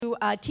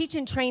teach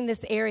and train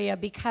this area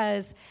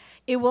because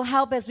it will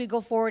help as we go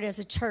forward as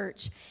a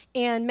church.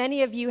 And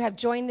many of you have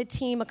joined the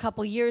team a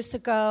couple years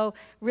ago,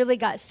 really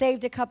got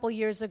saved a couple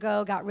years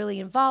ago, got really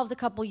involved a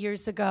couple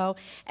years ago.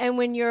 And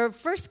when you're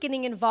first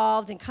getting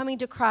involved and coming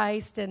to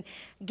Christ and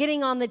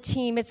getting on the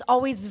team, it's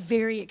always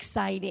very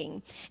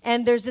exciting.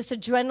 And there's this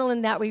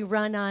adrenaline that we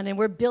run on, and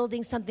we're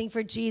building something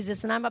for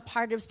Jesus, and I'm a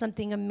part of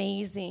something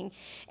amazing.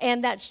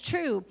 And that's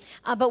true.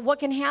 But what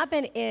can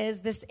happen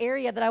is this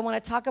area that I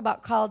want to talk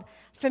about called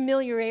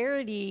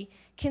familiarity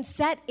can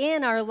set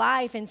in our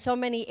life in so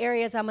many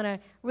areas. I'm going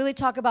to really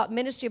talk about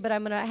ministry, but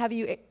I'm going to have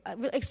you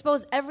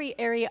expose every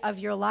area of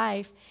your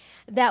life,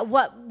 that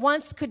what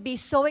once could be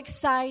so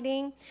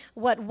exciting,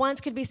 what once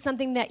could be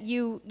something that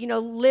you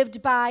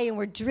lived by and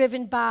were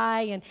driven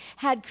by and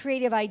had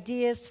creative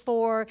ideas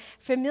for,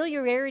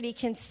 familiarity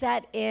can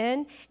set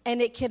in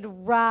and it could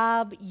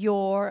rob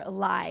your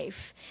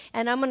life.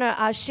 And I'm going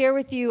to share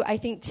with you, I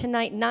think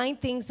tonight, 9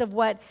 things of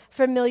what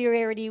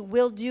familiarity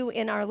will do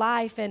in our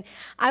life. And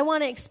I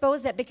want to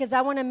expose that because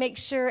I want to make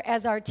sure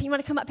as our team,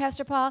 want to come up,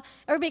 Pastor Paul?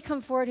 Everybody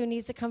come forward who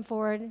needs to come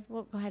forward.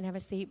 We'll go ahead and have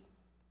a seat.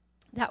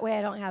 That way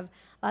I don't have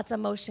lots of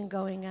motion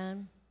going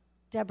on.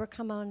 Deborah,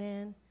 come on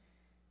in.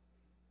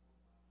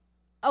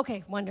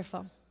 Okay,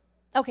 wonderful.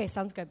 Okay,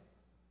 sounds good.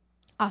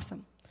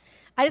 Awesome.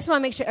 I just want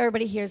to make sure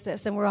everybody hears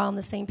this and we're all on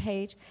the same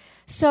page.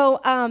 So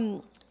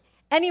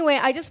anyway,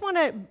 I just want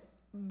to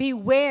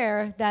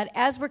beware that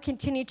as we're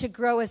continuing to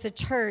grow as a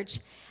church,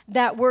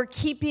 that we're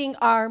keeping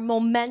our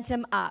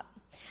momentum up,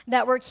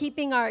 that we're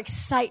keeping our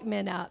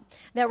excitement up,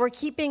 that we're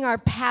keeping our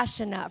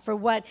passion up for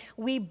what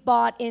we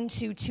bought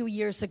into 2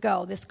 years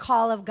ago, this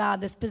call of God,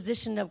 this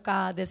position of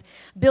God,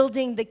 this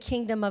building the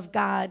kingdom of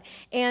God.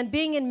 And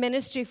being in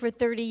ministry for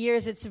 30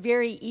 years, it's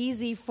very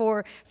easy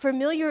for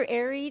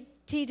familiarity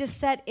to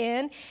set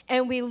in,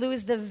 and we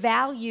lose the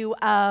value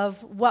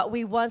of what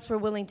we once were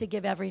willing to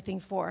give everything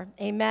for.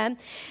 Amen.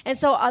 And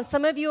so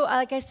some of you,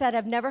 like I said,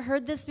 have never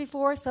heard this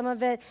before. Some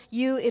of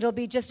it'll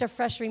be just a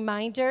fresh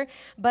reminder,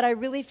 but I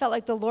really felt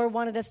like the Lord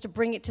wanted us to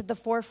bring it to the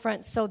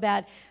forefront so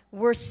that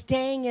we're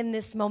staying in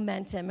this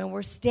momentum and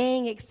we're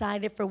staying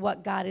excited for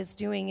what God is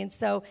doing. And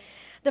so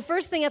the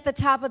first thing at the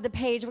top of the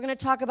page, we're going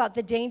to talk about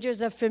the dangers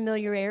of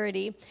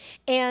familiarity.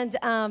 And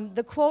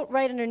the quote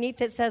right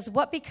underneath it says,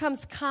 "What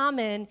becomes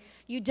common,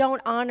 you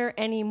don't honor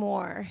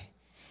anymore."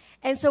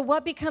 And so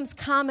what becomes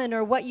common,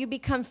 or what you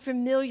become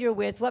familiar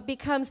with, what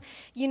becomes,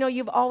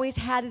 you've always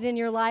had it in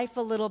your life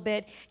a little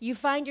bit, you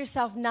find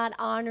yourself not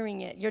honoring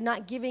it. You're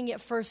not giving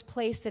it first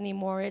place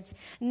anymore. It's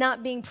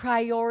not being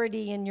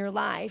priority in your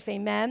life.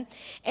 Amen.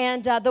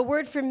 And the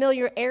word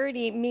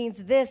familiarity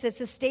means this. It's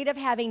a state of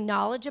having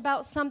knowledge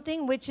about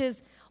something, which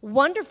is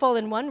wonderful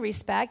in one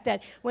respect,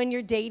 that when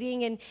you're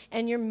dating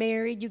and you're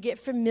married, you get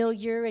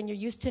familiar and you're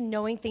used to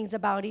knowing things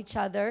about each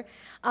other.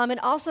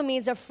 It also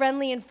means a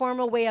friendly,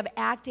 informal way of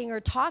acting or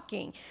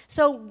talking.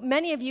 So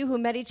many of you who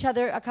met each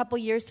other a couple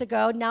years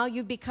ago, now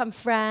you've become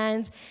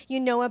friends. You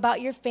know about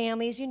your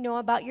families. You know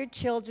about your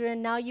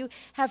children. Now you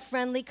have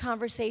friendly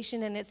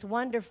conversation, and it's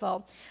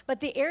wonderful. But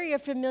the area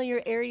of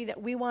familiarity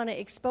that we want to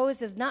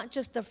expose is not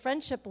just the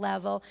friendship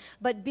level,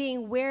 but being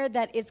aware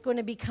that it's going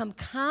to become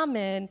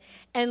common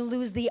and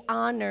lose the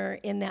honor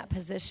in that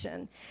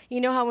position.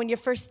 You know how when you're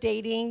first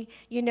dating,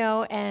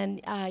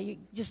 and you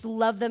just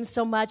love them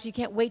so much, you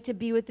can't wait to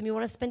be with them, you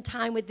want to spend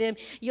time with them,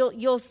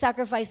 you'll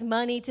sacrifice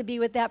money to be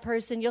with that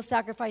person, you'll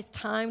sacrifice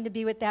time to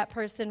be with that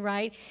person,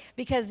 right?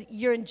 Because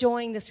you're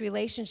enjoying this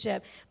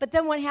relationship. But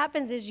then what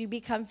happens is you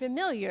become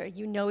familiar.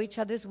 You know each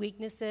other's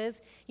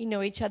weaknesses, you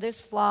know each other's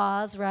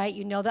flaws, right?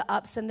 You know the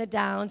ups and the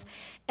downs.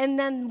 And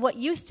then what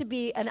used to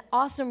be an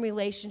awesome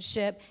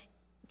relationship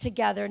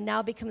together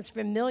now becomes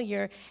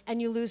familiar, and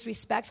you lose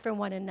respect for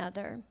one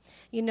another.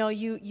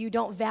 You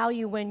don't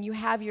value when you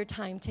have your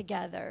time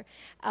together.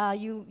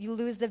 You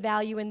lose the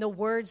value in the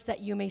words that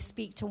you may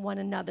speak to one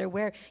another,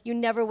 where you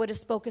never would have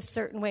spoke a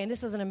certain way. And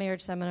this isn't a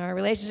marriage seminar, a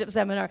relationship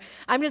seminar.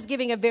 I'm just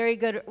giving a very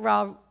good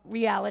raw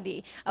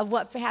reality of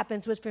what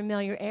happens with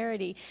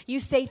familiarity.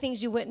 You say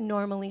things you wouldn't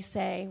normally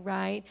say,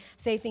 right?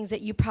 Say things that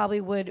you probably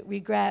would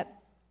regret.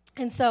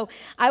 And so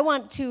I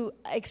want to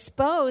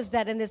expose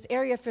that in this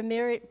area of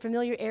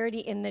familiarity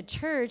in the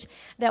church,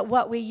 that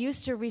what we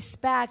used to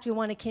respect, we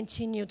want to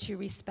continue to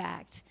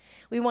respect.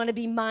 We want to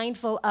be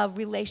mindful of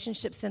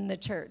relationships in the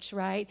church,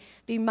 right?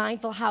 Be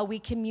mindful how we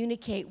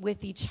communicate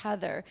with each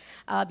other.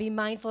 Be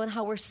mindful in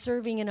how we're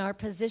serving in our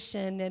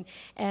position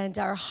and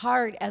our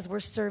heart as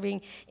we're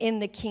serving in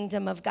the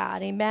kingdom of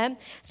God. Amen?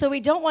 So we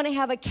don't want to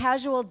have a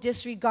casual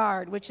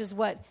disregard, which is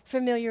what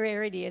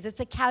familiarity is. It's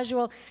a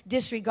casual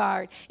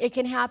disregard. It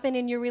can happen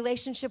in your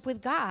relationship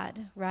with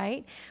God,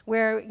 right?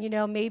 Where,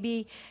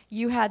 maybe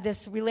you had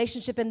this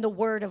relationship in the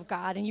Word of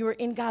God, and you were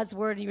in God's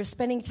Word, and you were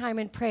spending time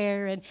in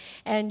prayer,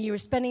 and you were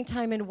spending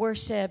time in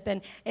worship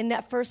and in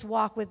that first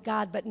walk with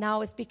God, but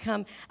now it's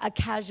become a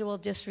casual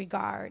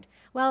disregard.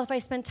 Well, if I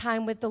spend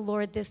time with the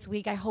Lord this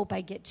week, I hope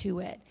I get to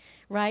it,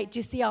 right? Do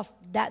you see how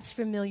that's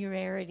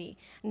familiarity?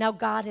 Now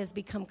God has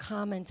become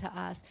common to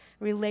us.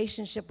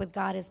 Relationship with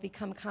God has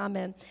become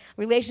common.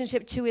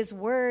 Relationship to his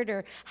word,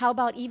 or how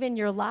about even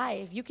your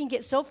life? You can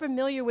get so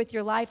familiar with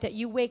your life that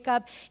you wake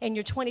up and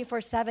you're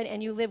 24/7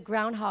 and you live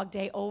Groundhog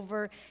Day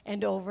over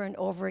and over and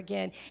over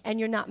again, and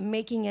you're not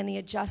making any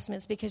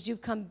adjustments because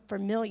you've come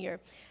familiar.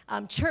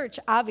 Church,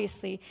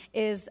 obviously,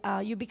 is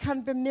you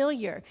become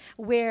familiar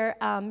where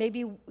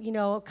maybe,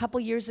 a couple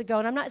years ago,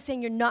 and I'm not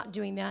saying you're not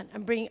doing that.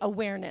 I'm bringing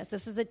awareness.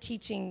 This is a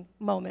teaching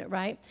moment,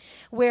 right?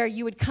 Where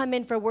you would come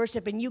in for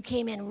worship and you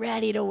came in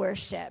ready to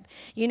worship.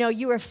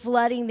 You were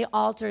flooding the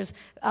altars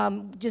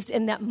just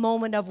in that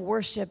moment of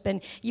worship,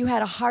 and you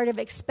had a heart of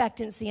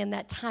expectancy in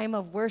that time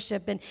of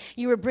worship, and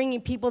you were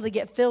bringing people to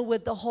get filled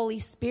with the Holy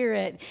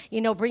Spirit,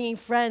 bringing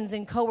friends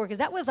and coworkers.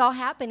 That was all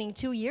happening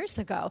 2 years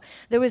ago.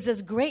 There was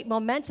this great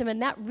momentum,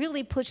 and that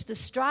really pushed the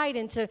stride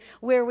into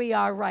where we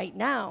are right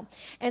now.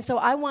 And so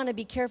I want to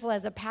be careful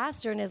as a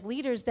pastor and as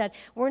leaders that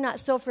we're not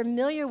so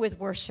familiar with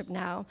worship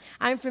now.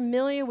 I'm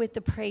familiar with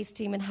the praise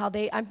team and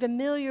I'm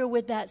familiar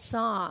with that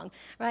song,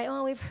 right?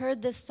 Oh, we've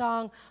heard this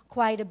song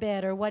quite a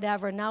bit or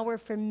whatever. Now we're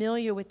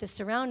familiar with the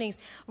surroundings.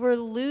 We're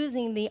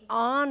losing the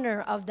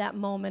honor of that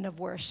moment of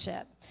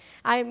worship.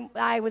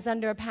 I was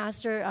under a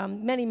pastor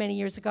many, many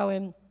years ago,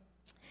 and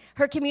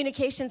her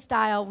communication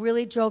style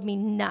really drove me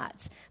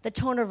nuts. The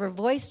tone of her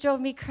voice drove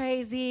me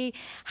crazy.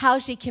 How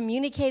she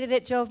communicated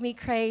it drove me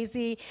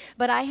crazy.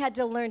 But I had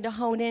to learn to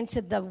hone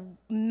into the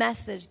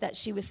message that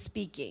she was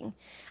speaking.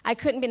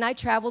 And I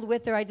traveled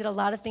with her. I did a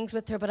lot of things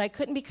with her, but I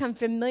couldn't become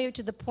familiar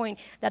to the point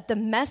that the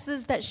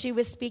message that she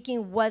was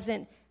speaking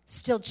wasn't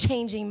still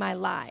changing my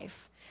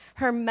life.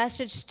 Her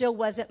message still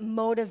wasn't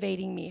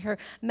motivating me. Her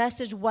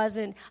message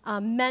wasn't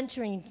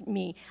mentoring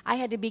me. I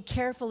had to be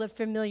careful of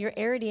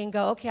familiarity and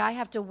go, okay, I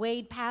have to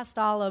wade past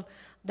all of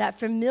that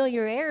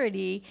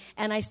familiarity,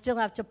 and I still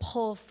have to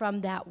pull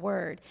from that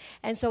word.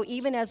 And so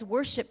even as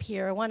worship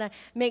here, I want to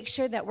make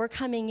sure that we're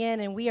coming in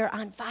and we are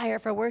on fire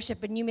for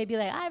worship. And you may be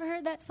like, I've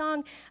heard that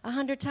song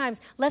 100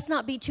 times. Let's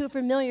not be too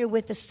familiar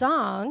with the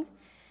song,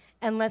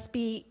 and let's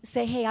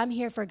say, hey, I'm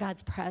here for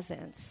God's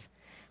presence.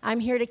 I'm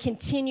here to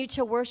continue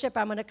to worship.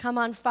 I'm going to come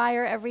on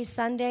fire every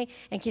Sunday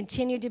and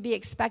continue to be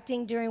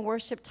expecting during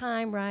worship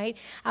time, right?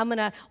 I'm going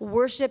to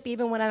worship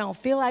even when I don't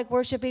feel like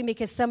worshiping,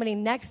 because somebody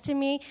next to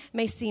me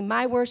may see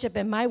my worship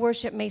and my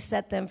worship may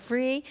set them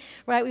free,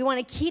 right? We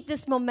want to keep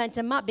this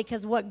momentum up,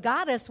 because what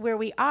got us where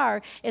we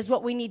are is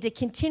what we need to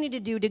continue to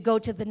do to go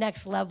to the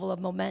next level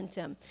of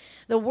momentum.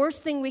 The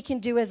worst thing we can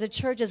do as a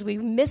church is we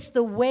miss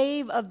the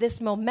wave of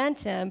this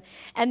momentum,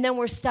 and then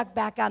we're stuck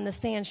back on the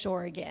sand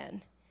shore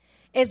again.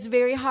 It's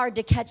very hard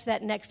to catch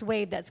that next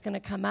wave that's going to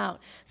come out.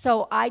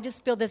 So I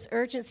just feel this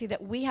urgency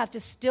that we have to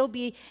still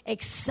be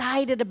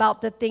excited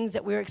about the things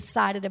that we were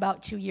excited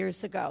about 2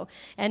 years ago,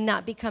 and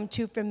not become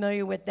too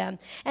familiar with them.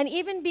 And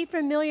even be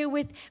familiar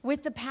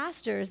with the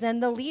pastors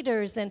and the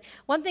leaders. And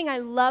one thing I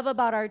love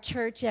about our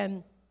church,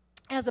 and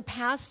as a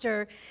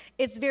pastor,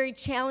 it's very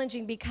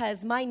challenging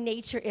because my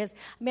nature is,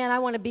 man, I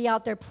want to be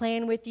out there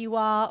playing with you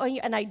all.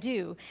 And I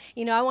do.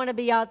 I want to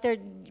be out there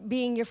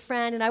being your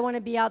friend, and I want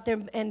to be out there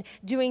and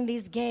doing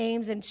these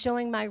games and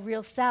showing my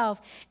real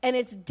self. And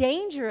it's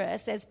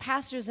dangerous as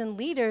pastors and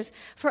leaders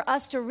for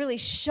us to really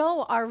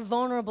show our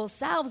vulnerable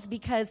selves,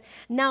 because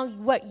now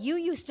what you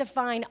used to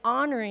find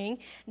honoring,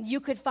 you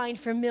could find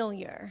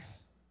familiar.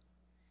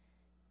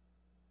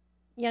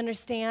 You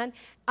understand?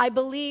 I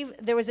believe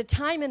there was a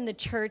time in the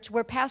church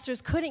where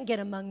pastors couldn't get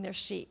among their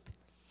sheep.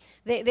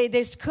 They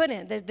just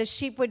couldn't. The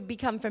sheep would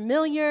become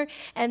familiar,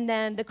 and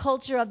then the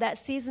culture of that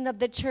season of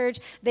the church,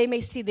 they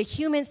may see the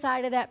human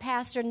side of that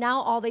pastor.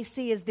 Now all they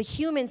see is the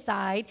human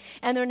side,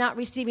 and they're not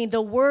receiving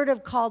the word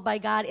of called by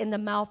God in the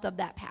mouth of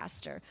that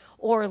pastor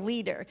or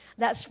leader.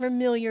 That's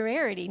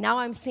familiarity. Now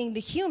I'm seeing the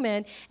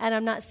human, and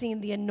I'm not seeing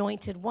the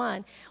anointed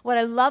one. What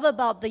I love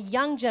about the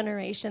young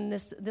generation,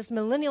 this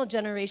millennial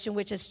generation,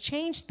 which has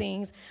changed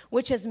things,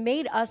 which has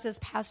made us as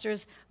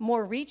pastors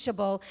more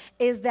reachable,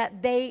 is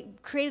that they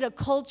created a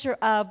culture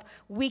of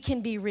we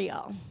can be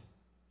real.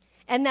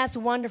 And that's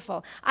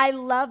wonderful. I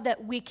love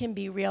that we can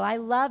be real. I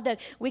love that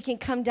we can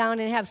come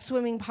down and have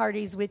swimming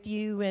parties with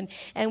you,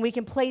 and we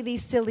can play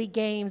these silly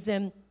games,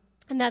 and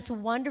that's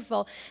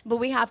wonderful. But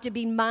we have to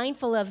be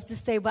mindful of to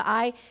say, well,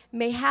 I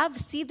may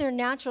see their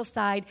natural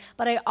side,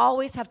 but I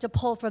always have to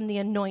pull from the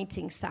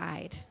anointing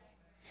side.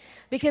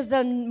 Because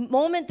the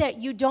moment that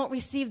you don't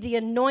receive the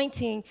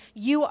anointing,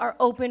 you are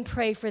open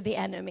prey for the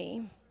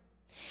enemy.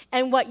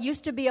 And what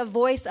used to be a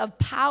voice of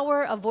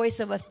power, a voice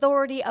of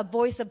authority, a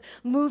voice of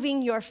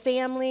moving your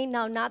family,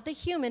 now not the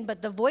human,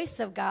 but the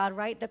voice of God,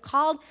 right? The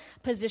called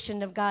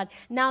position of God,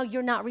 now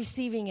you're not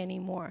receiving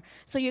anymore.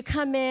 So you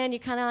come in, you're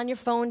kind of on your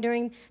phone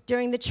during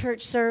the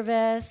church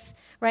service,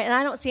 right? And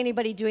I don't see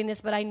anybody doing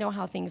this, but I know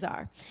how things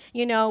are.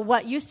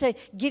 What used to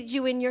get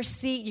you in your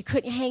seat, you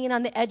couldn't hang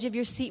on the edge of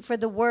your seat for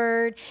the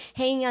word,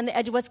 hanging on the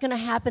edge of what's going to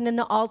happen in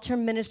the altar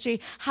ministry,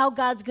 how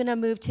God's going to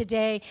move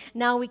today.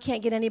 Now we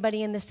can't get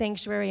anybody in the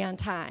sanctuary on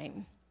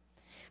time,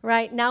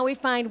 right? Now we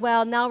find,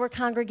 well, now we're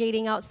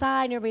congregating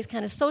outside and everybody's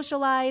kind of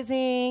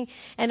socializing.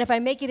 And if I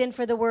make it in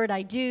for the word,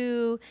 I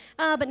do.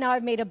 But now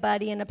I've made a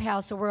buddy and a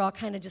pal, so we're all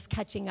kind of just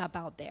catching up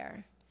out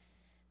there.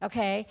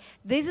 Okay?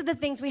 These are the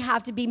things we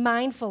have to be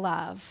mindful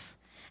of.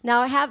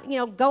 Now,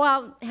 go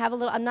out, have a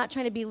little, I'm not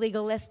trying to be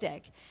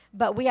legalistic,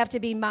 but we have to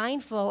be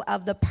mindful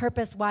of the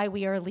purpose why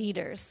we are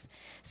leaders.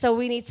 So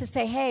we need to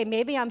say, hey,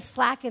 maybe I'm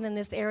slacking in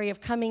this area of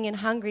coming in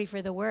hungry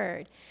for the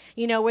word.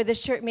 Where the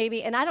church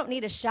maybe, and I don't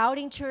need a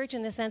shouting church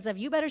in the sense of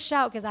you better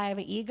shout because I have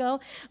an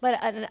ego,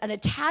 but an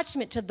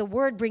attachment to the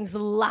word brings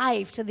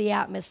life to the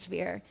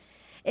atmosphere.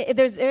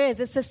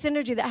 It's a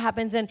synergy that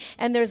happens, and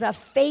there's a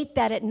faith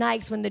that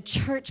ignites when the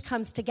church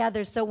comes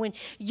together. So when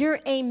you're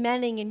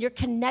amening and you're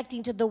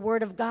connecting to the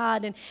word of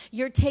God and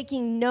you're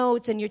taking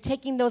notes and you're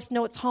taking those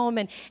notes home,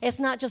 and it's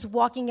not just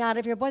walking out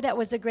of here, boy, that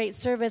was a great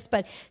service,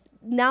 but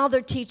now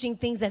they're teaching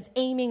things that's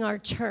aiming our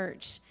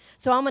church.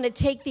 So I'm going to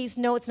take these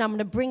notes and I'm going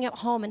to bring it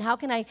home. And how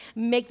can I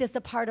make this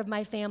a part of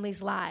my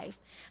family's life?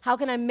 How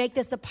can I make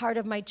this a part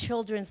of my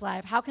children's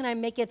life? How can I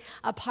make it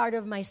a part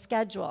of my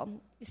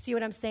schedule? You see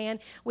what I'm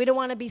saying? We don't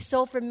want to be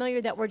so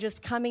familiar that we're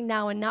just coming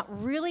now and not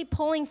really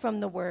pulling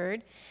from the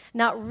word,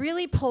 not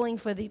really pulling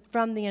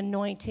from the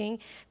anointing.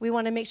 We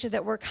want to make sure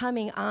that we're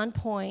coming on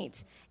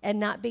point and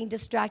not being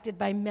distracted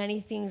by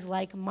many things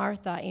like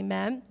Martha.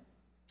 Amen?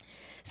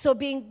 So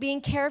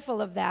being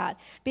careful of that,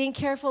 being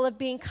careful of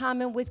being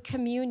common with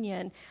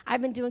communion.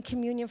 I've been doing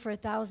communion for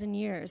 1,000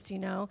 years,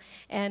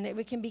 and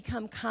it can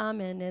become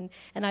common.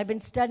 And I've been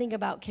studying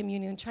about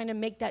communion, trying to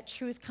make that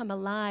truth come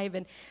alive.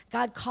 And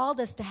God called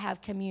us to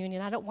have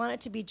communion. I don't want it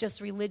to be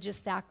just religious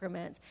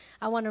sacraments.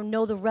 I want to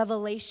know the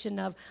revelation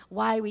of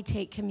why we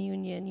take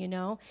communion,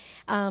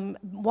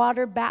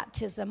 Water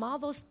baptism, all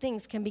those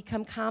things can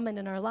become common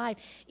in our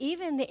life.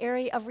 Even the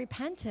area of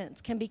repentance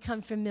can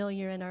become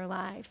familiar in our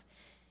life.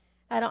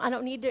 I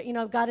don't need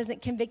to, God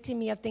isn't convicting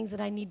me of things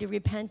that I need to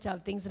repent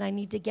of, things that I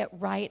need to get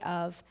right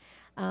of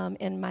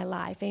in my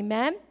life.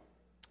 Amen?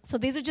 So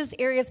these are just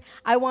areas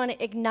I want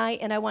to ignite,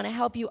 and I want to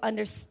help you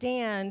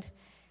understand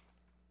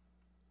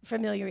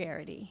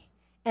familiarity.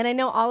 And I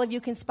know all of you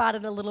can spot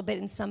it a little bit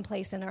in some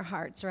place in our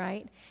hearts,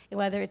 right?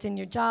 Whether it's in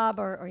your job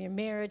or your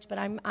marriage, but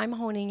I'm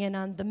honing in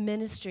on the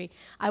ministry.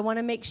 I want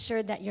to make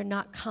sure that you're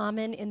not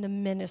common in the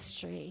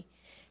ministry,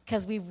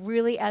 because we've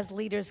really, as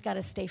leaders, got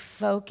to stay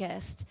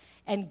focused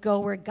and go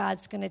where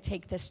God's going to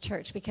take this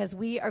church, because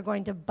we are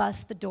going to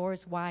bust the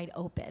doors wide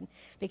open,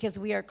 because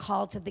we are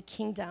called to the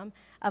kingdom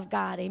of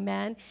God.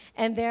 Amen?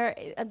 And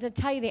to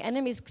tell you, the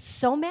enemy's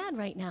so mad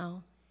right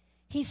now.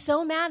 He's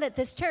so mad at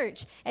this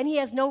church, and he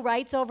has no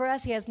rights over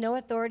us. He has no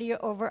authority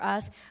over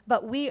us,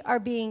 but we are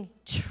being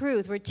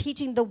truth. We're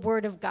teaching the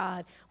word of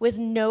God with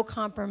no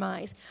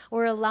compromise.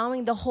 We're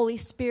allowing the Holy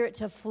Spirit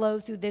to flow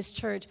through this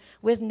church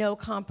with no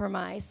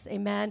compromise.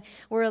 Amen?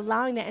 We're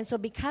allowing that. And so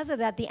because of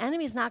that, the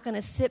enemy's not going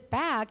to sit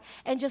back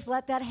and just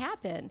let that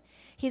happen.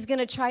 He's going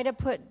to try to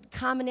put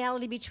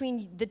commonality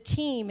between the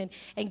team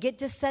and get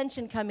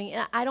dissension coming.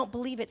 And I don't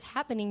believe it's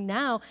happening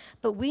now,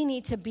 but we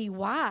need to be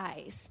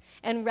wise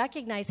and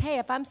recognize, hey,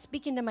 if I'm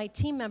speaking to my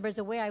team members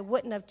the way I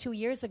wouldn't have 2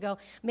 years ago,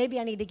 maybe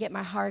I need to get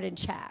my heart in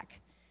check.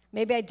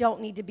 Maybe I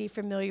don't need to be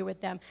familiar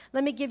with them.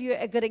 Let me give you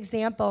a good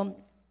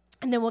example,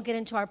 and then we'll get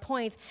into our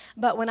points.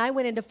 But when I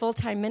went into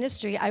full-time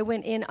ministry, I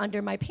went in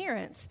under my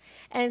parents.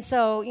 And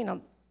so,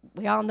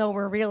 we all know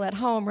we're real at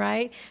home,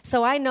 right?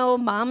 So I know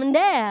mom and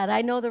dad.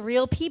 I know the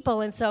real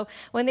people. And so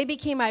when they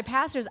became my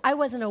pastors, I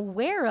wasn't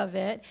aware of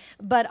it.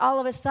 But all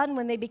of a sudden,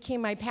 when they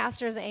became my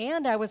pastors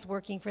and I was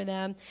working for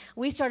them,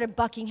 we started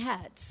bucking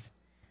heads.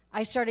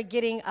 I started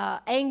getting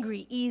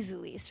angry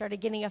easily, started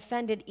getting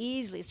offended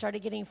easily, started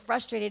getting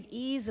frustrated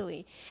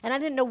easily. And I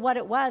didn't know what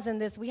it was.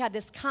 And we had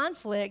this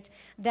conflict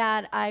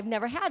that I've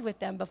never had with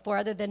them before,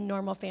 other than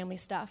normal family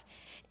stuff.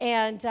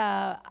 And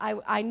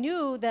I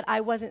knew that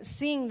I wasn't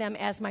seeing them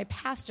as my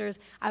pastors.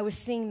 I was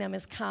seeing them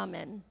as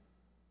common.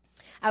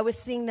 I was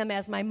seeing them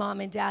as my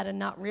mom and dad, and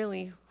not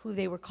really who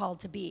they were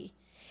called to be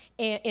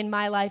in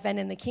my life and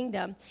in the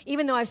kingdom,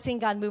 even though I've seen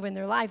God move in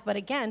their life. But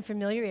again,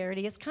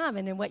 familiarity is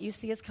common, and what you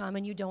see as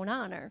common, you don't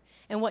honor.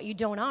 And what you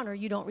don't honor,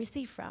 you don't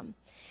receive from.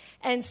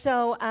 And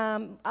so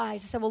I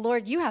just said, well,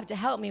 Lord, you have to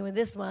help me with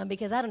this one,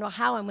 because I don't know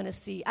how I'm going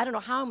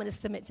to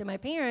submit to my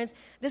parents.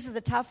 This is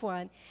a tough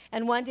one.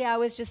 And one day I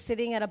was just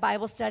sitting at a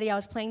Bible study. I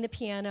was playing the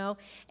piano,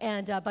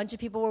 and a bunch of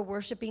people were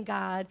worshiping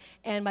God.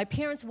 And my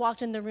parents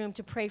walked in the room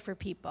to pray for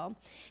people.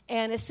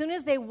 And as soon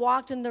as they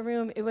walked in the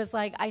room, it was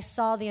like I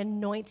saw the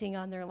anointing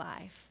on their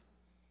life.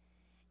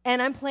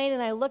 And I'm playing,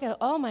 and I look at,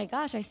 oh my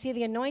gosh, I see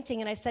the anointing.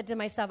 And I said to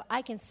myself,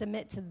 I can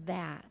submit to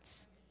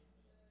that.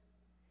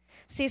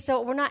 See,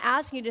 so we're not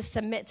asking you to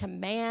submit to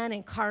man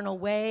and carnal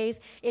ways.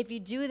 If you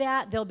do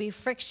that, there'll be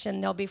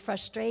friction, there'll be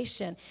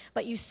frustration.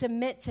 But you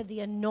submit to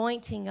the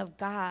anointing of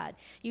God.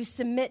 You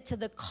submit to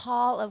the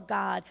call of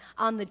God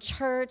on the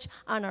church,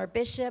 on our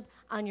bishop,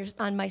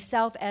 on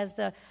myself as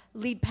the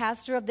lead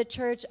pastor of the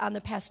church, on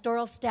the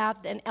pastoral staff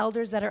and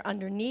elders that are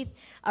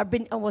underneath,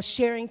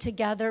 sharing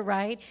together,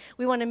 right?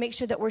 We want to make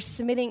sure that we're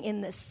submitting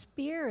in the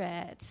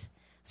spirit,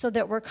 so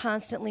that we're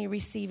constantly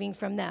receiving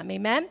from them.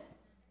 Amen?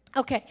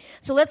 Okay,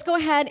 so let's go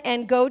ahead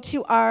and go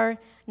to our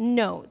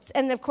notes.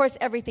 And of course,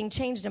 everything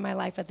changed in my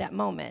life at that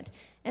moment.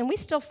 And we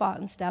still fought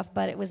and stuff,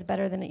 but it was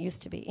better than it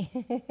used to be.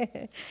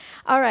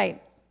 All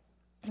right,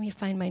 let me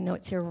find my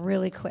notes here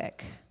really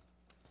quick.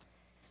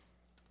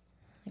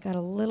 I got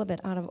a little bit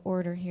out of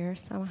order here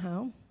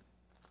somehow.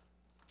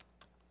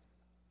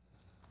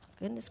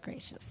 Goodness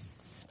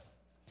gracious.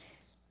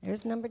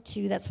 There's number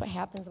 2. That's what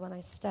happens when I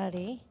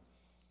study.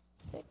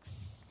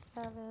 6,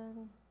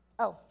 7.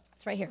 Oh,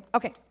 it's right here.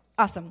 Okay,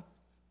 awesome.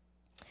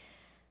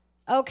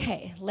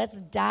 Okay, let's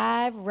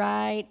dive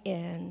right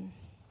in.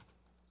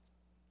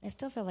 I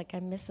still feel like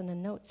I'm missing the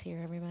notes here,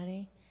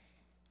 everybody.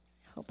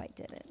 I hope I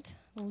didn't.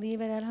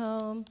 Leave it at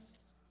home.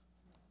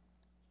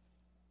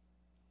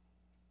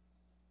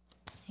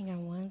 Hang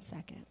on one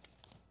second.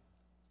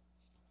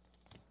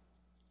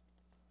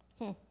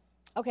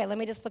 Okay, let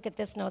me just look at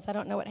this notes. I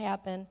don't know what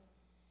happened.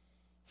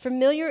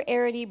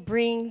 Familiarity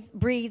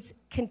breeds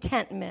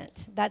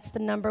contentment. That's the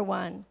number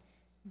 1.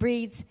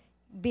 Breeds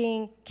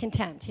being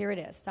contempt. Here it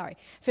is. Sorry.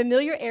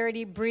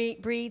 Familiarity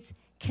breeds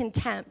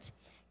contempt.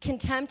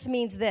 Contempt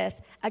means this: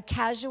 a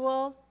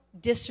casual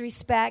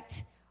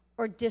disrespect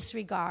or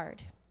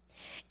disregard.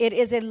 It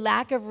is a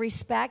lack of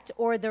respect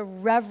or the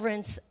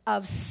reverence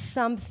of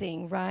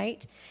something,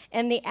 right?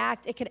 And the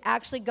act, it could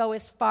actually go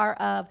as far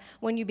of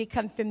when you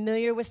become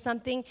familiar with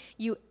something,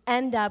 you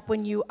end up,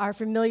 when you are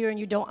familiar and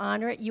you don't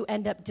honor it, you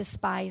end up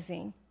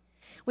despising.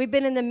 We've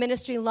been in the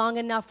ministry long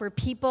enough where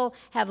people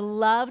have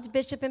loved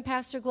Bishop and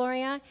Pastor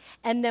Gloria,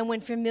 and then when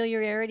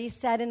familiarity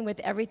set in with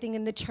everything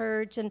in the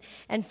church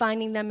and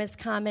finding them as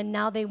common,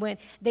 now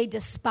they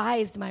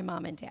despised my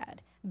mom and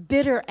dad.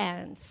 Bitter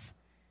ends.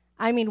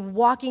 I mean,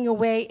 walking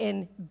away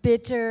in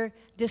bitter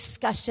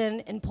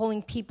discussion and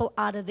pulling people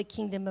out of the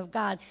kingdom of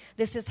God.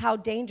 This is how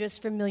dangerous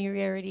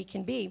familiarity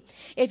can be.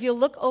 If you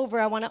look over,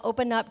 I want to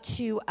open up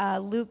to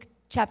Luke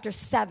chapter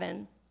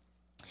 7.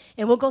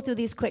 And we'll go through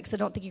these quick, so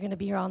don't think you're going to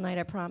be here all night,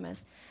 I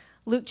promise.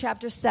 Luke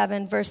chapter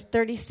 7, verse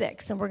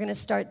 36, and we're going to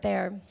start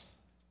there.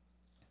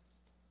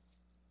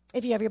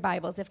 If you have your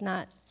Bibles. If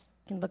not,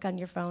 you can look on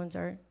your phones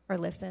or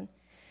listen.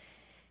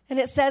 And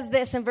it says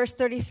this in verse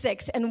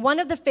 36, and one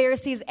of the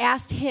Pharisees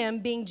asked him,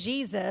 being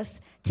Jesus,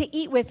 to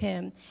eat with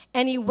him.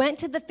 And he went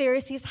to the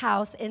Pharisee's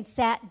house and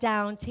sat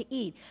down to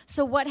eat.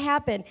 So what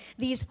happened?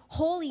 These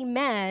holy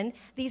men,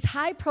 these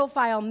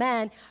high-profile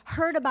men,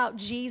 heard about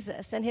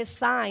Jesus and his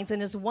signs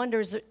and his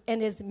wonders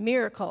and his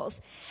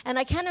miracles. And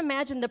I can't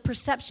imagine the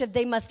perception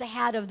they must have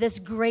had of this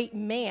great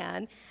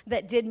man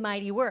that did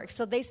mighty works.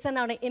 So they sent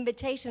out an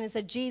invitation and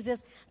said,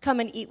 Jesus, come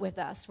and eat with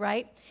us,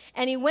 right?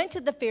 And he went to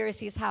the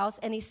Pharisee's house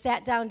and he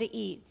sat down to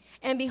eat.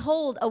 And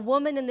behold, a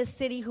woman in the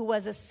city who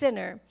was a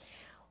sinner,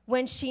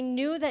 when she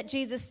knew that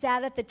Jesus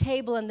sat at the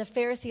table in the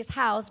Pharisee's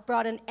house,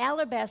 brought an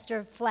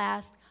alabaster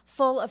flask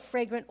full of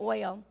fragrant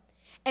oil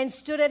and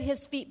stood at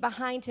his feet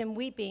behind him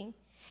weeping.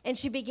 And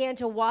she began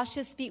to wash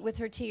his feet with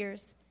her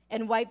tears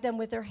and wipe them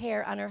with her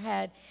hair on her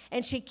head.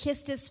 And she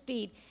kissed his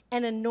feet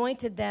and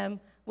anointed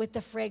them with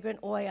the fragrant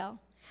oil.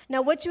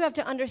 Now, what you have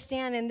to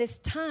understand in this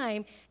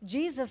time,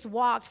 Jesus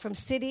walked from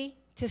city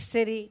to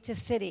city to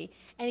city,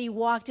 and he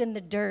walked in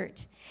the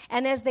dirt.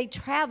 And as they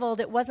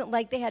traveled, it wasn't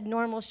like they had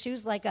normal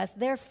shoes like us.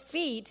 Their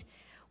feet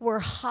were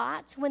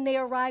hot when they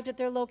arrived at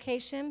their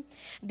location.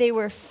 They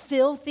were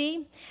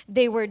filthy.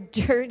 They were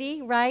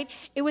dirty, right?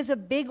 It was a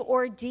big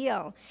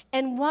ordeal.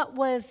 And what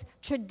was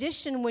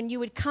tradition when you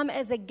would come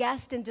as a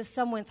guest into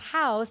someone's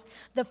house,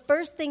 the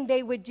first thing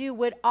they would do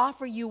would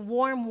offer you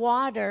warm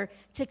water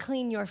to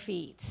clean your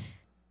feet.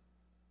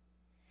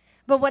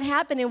 But what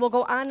happened, and we'll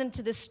go on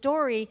into the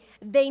story,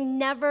 they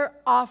never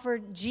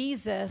offered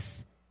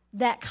Jesus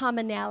that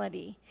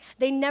commonality.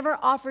 They never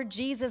offered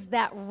Jesus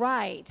that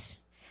right.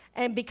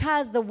 And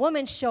because the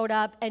woman showed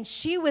up and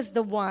she was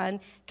the one,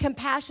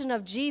 compassion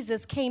of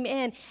Jesus came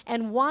in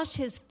and washed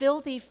his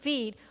filthy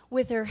feet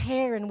with her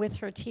hair and with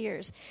her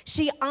tears.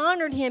 She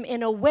honored him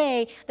in a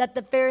way that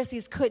the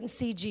Pharisees couldn't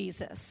see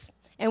Jesus.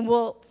 And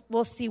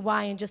we'll see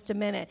why in just a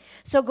minute.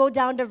 So go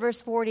down to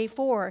verse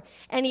 44.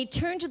 And he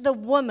turned to the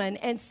woman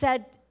and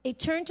said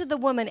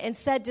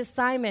to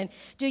Simon,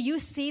 do you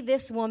see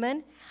this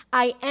woman?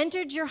 I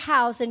entered your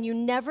house and you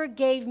never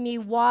gave me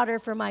water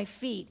for my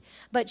feet,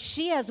 but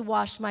she has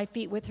washed my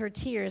feet with her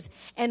tears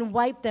and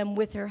wiped them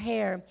with her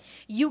hair.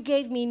 You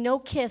gave me no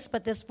kiss,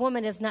 but this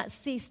woman has not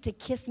ceased to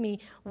kiss me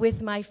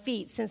with my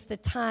feet since the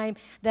time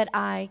that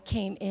I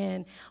came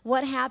in.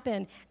 What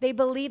happened? They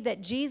believed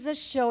that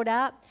Jesus showed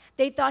up.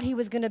 They thought he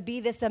was going to be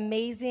this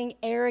amazing,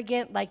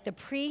 arrogant, like the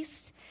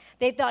priest.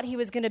 They thought he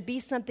was going to be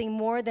something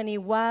more than he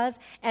was.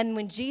 And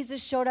when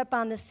Jesus showed up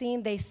on the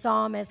scene, they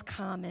saw him as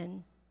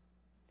common.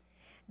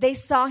 They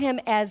saw him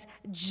as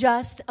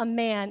just a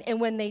man.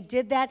 And when they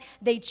did that,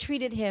 they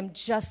treated him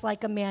just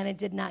like a man and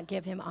did not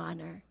give him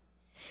honor.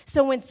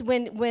 So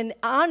when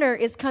honor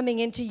is coming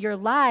into your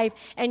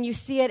life and you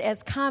see it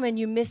as common,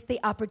 you miss the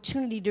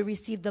opportunity to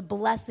receive the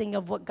blessing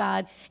of what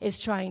God is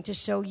trying to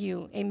show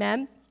you.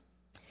 Amen?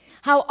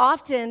 How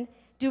often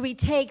do we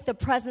take the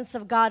presence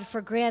of God for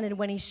granted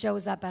when he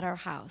shows up at our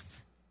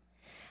house?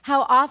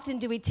 How often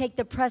do we take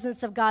the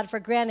presence of God for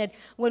granted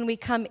when we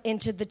come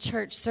into the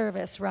church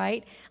service,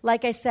 right?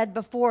 Like I said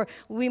before,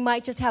 we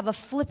might just have a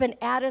flippant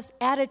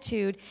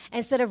attitude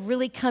instead of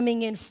really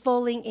coming in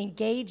fully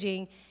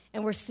engaging,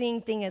 and we're seeing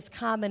things as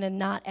common and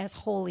not as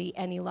holy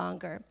any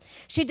longer.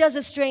 She does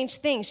a strange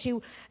thing.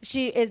 She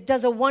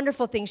does a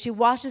wonderful thing. She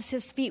washes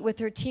his feet with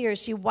her tears.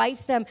 She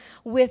wipes them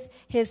with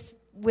his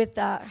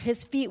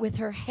feet with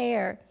her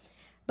hair.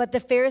 But the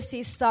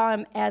Pharisees saw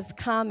him as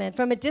common.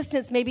 From a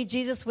distance, maybe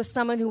Jesus was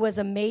someone who was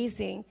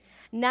amazing.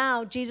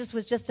 Now, Jesus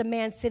was just a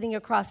man sitting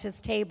across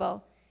his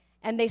table,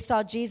 and they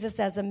saw Jesus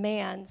as a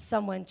man,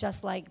 someone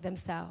just like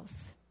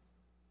themselves.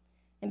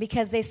 And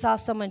because they saw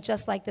someone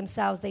just like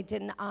themselves, they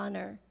didn't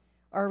honor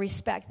or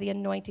respect the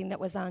anointing that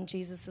was on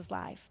Jesus'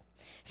 life.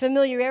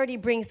 Familiarity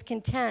brings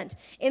content.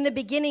 In the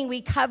beginning,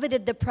 we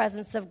coveted the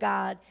presence of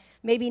God.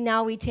 Maybe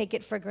now we take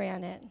it for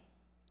granted.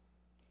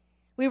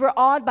 We were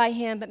awed by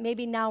him, but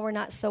maybe now we're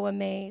not so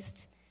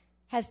amazed.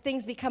 Has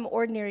things become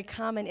ordinary,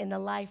 common in the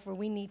life where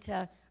we need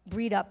to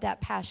breed up that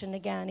passion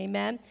again?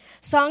 Amen?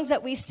 Songs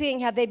that we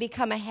sing, have they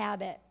become a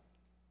habit?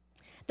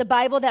 The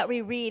Bible that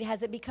we read,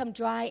 has it become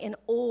dry and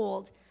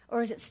old,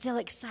 or is it still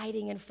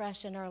exciting and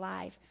fresh in our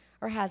life?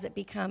 Or has it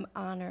become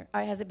honor?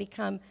 Or has it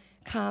become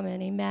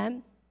common?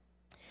 Amen?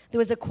 There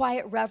was a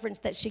quiet reverence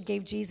that she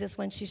gave Jesus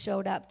when she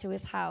showed up to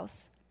his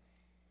house.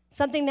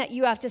 Something that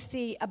you have to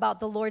see about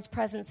the Lord's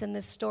presence in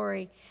this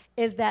story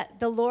is that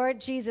the Lord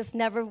Jesus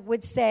never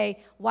would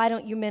say, "Why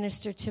don't you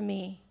minister to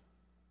me?"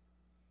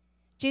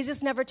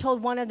 Jesus never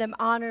told one of them,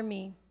 "Honor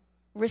me,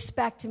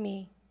 respect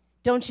me.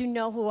 Don't you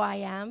know who I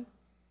am?"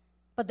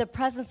 But the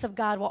presence of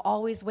God will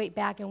always wait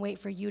back and wait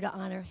for you to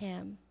honor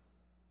him.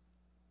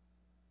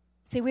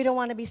 See, we don't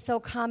want to be so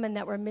common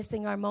that we're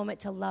missing our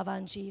moment to love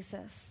on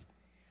Jesus.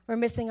 We're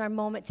missing our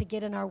moment to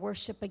get in our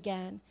worship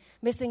again,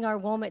 missing our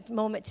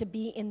moment to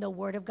be in the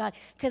Word of God,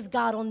 because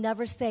God will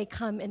never say,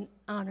 "Come and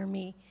honor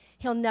me."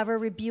 He'll never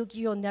rebuke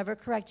you. He'll never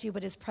correct you,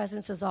 but his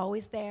presence is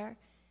always there.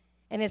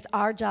 And it's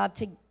our job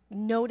to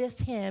notice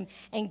him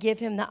and give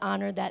him the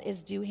honor that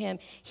is due him.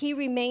 He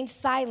remained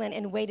silent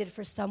and waited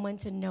for someone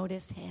to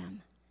notice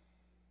him.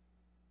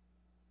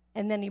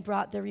 And then he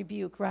brought the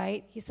rebuke,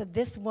 right? He said,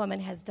 "This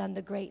woman has done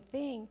the great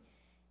thing."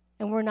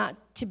 And we're not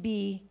to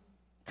be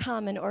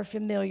common or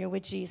familiar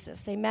with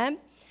Jesus. Amen?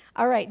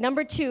 All right,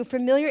 number 2,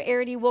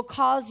 familiarity will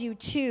cause you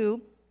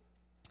to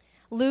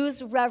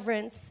lose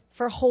reverence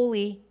for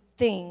holy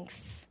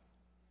things.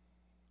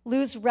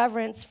 Lose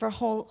reverence for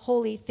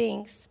holy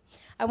things.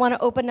 I want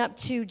to open up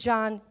to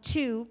John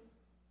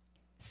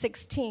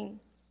 2:16.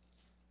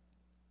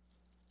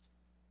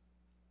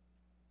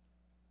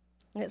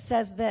 And it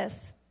says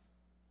this.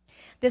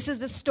 This is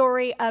the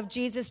story of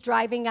Jesus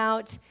driving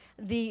out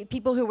the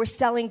people who were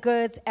selling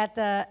goods at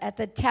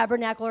the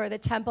tabernacle or the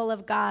temple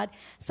of God.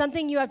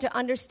 Something you have to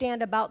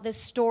understand about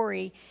this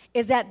story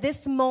is that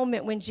this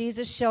moment when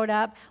Jesus showed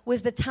up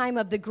was the time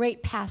of the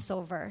great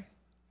Passover.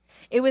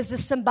 It was the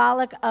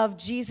symbolic of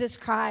Jesus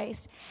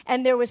Christ.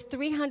 And there was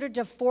 300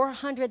 to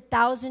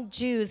 400,000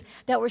 Jews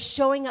that were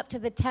showing up to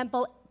the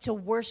temple to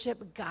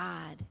worship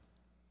God.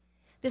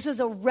 This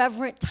was a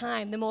reverent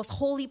time, the most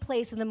holy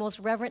place and the most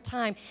reverent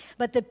time.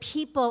 But the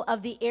people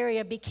of the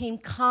area became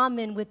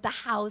common with the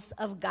house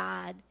of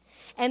God.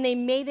 And they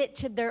made it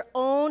to their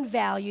own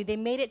value. They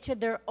made it to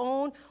their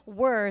own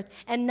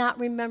worth and not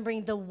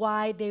remembering the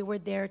why they were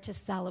there to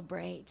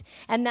celebrate.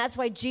 And that's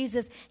why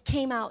Jesus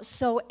came out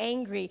so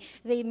angry.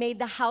 They made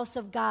the house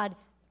of God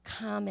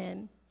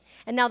common.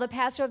 And now the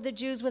Passover of the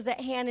Jews was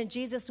at hand, and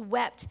Jesus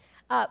went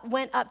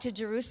up to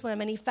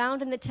Jerusalem, and he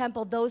found in the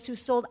temple those who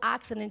sold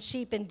oxen and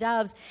sheep and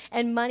doves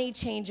and money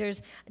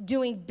changers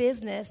doing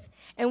business.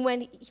 And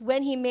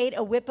when he made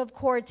a whip of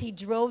cords, he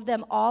drove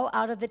them all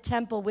out of the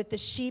temple with the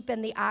sheep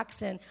and the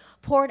oxen,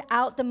 poured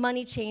out the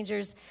money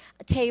changers'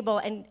 table,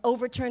 and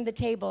overturned the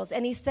tables.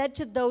 And he said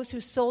to those who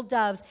sold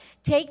doves,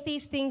 "Take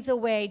these things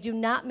away. Do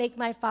not make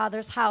my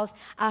Father's house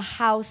a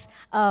house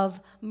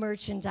of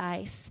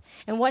merchandise."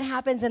 And what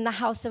happens in the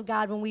house of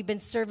God when we've been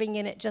serving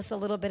in it just a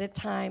little bit of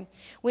time?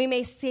 We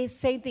may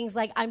say things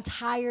like, "I'm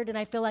tired and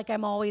I feel like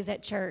I'm always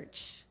at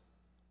church."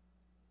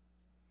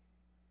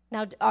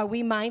 Now, are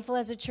we mindful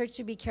as a church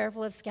to be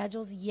careful of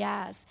schedules?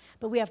 Yes,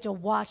 but we have to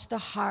watch the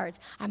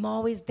hearts. "I'm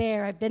always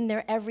there. I've been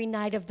there every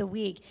night of the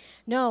week."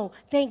 No,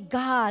 thank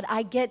God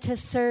I get to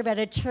serve at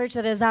a church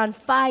that is on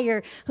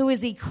fire, who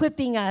is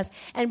equipping us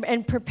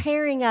and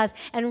preparing us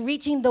and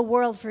reaching the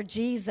world for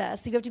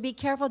Jesus. So you have to be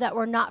careful that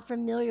we're not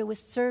familiar with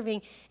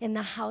serving in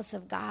the house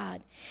of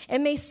God.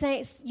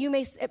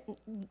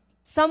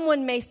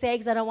 Someone may say,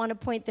 because I don't want to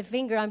point the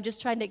finger, I'm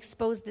just trying to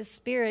expose this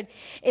spirit,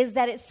 is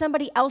that it's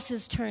somebody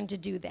else's turn to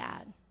do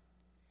that.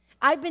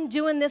 I've been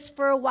doing this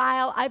for a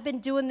while. I've been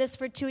doing this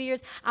for 2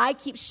 years. I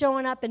keep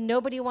showing up and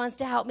nobody wants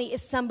to help me.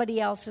 It's somebody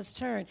else's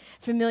turn.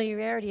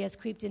 Familiarity has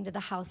creeped into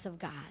the house of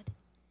God.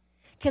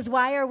 Because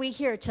why are we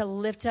here? To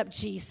lift up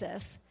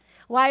Jesus.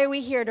 Why are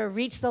we here? To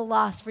reach the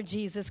lost for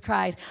Jesus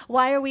Christ.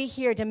 Why are we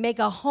here? To make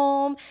a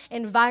home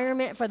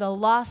environment for the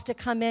lost to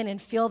come in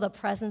and feel the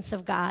presence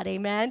of God.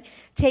 Amen.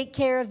 Take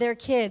care of their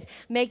kids.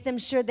 Make them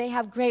sure they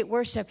have great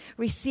worship.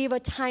 Receive a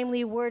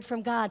timely word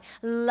from God.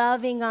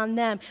 Loving on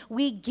them.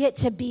 We get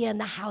to be in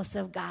the house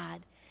of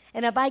God.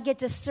 And if I get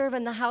to serve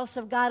in the house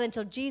of God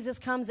until Jesus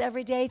comes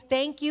every day,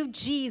 thank you,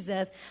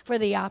 Jesus, for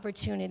the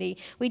opportunity.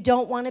 We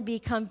don't want to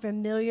become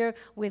familiar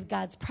with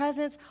God's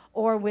presence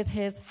or with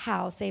his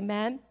house.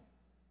 Amen.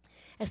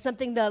 As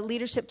something the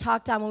leadership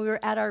talked on when we were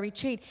at our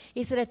retreat,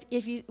 he said,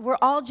 we're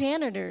all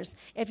janitors.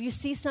 If you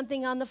see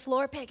something on the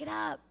floor, pick it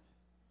up.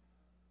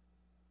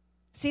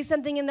 See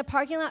something in the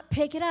parking lot,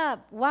 pick it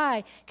up.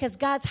 Why? Because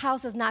God's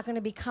house is not going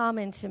to be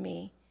common to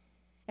me.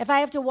 If I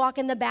have to walk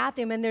in the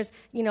bathroom and there's,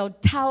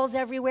 towels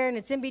everywhere and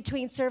it's in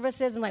between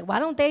services, and why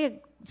don't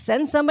they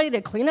send somebody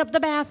to clean up the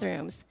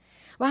bathrooms?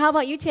 Well, how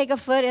about you take a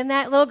foot in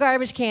that little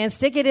garbage can,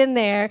 stick it in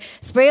there,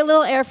 spray a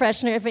little air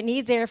freshener if it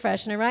needs air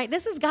freshener, right?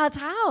 This is God's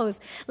house.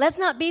 Let's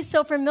not be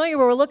so familiar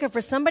where we're looking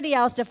for somebody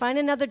else to find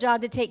another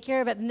job to take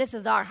care of it, and this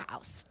is our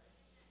house.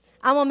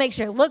 I'm going to make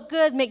sure it looks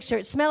good, make sure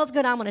it smells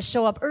good. I'm going to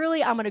show up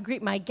early. I'm going to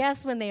greet my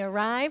guests when they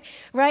arrive,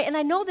 right? And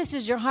I know this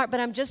is your heart, but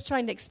I'm just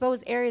trying to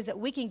expose areas that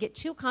we can get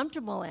too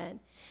comfortable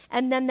in.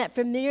 And then that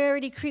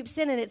familiarity creeps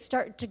in, and it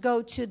starts to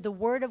go to the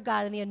word of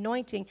God and the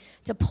anointing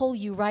to pull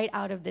you right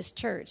out of this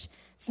church.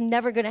 It's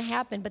never going to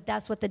happen, but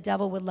that's what the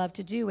devil would love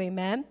to do,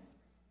 amen?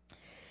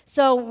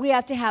 So we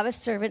have to have a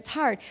servant's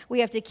heart.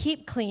 We have to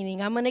keep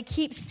cleaning. I'm going to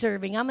keep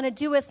serving. I'm going to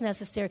do what's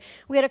necessary.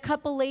 We had a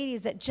couple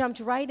ladies that jumped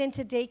right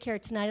into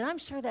daycare tonight, and I'm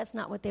sure that's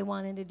not what they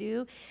wanted to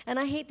do. And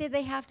I hate that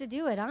they have to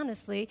do it,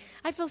 honestly.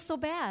 I feel so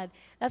bad.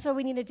 That's why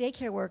we need a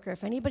daycare worker.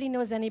 If anybody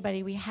knows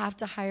anybody, we have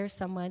to hire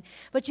someone.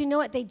 But you know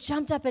what? They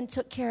jumped up and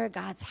took care of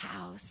God's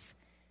house.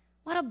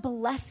 What a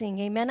blessing,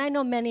 amen. I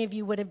know many of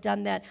you would have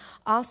done that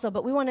also,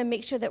 but we want to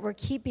make sure that we're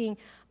keeping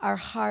our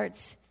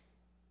hearts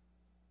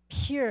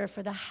pure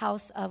for the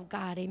house of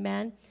God,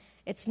 amen?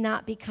 It's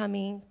not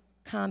becoming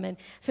common.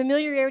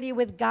 Familiarity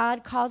with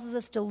God causes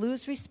us to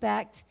lose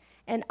respect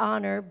and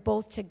honor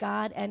both to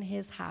God and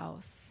his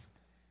house.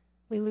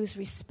 We lose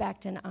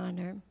respect and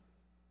honor.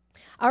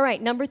 All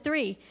right, number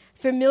 3,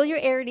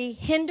 familiarity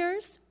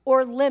hinders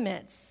or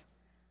limits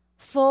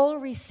full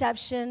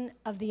reception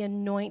of the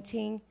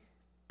anointing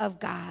of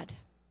God.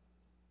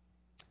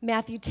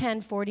 Matthew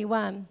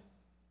 10:41.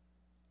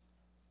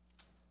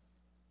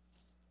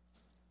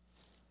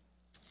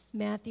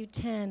 Matthew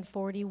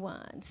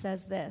 10:41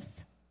 says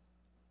this.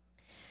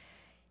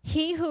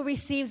 He who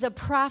receives a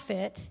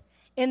prophet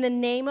in the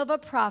name of a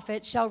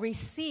prophet shall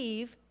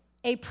receive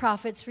a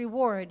prophet's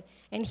reward.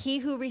 And he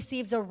who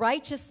receives a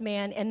righteous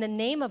man in the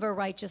name of a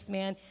righteous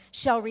man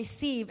shall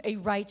receive a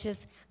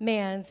righteous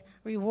man's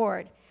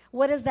reward.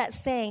 What is that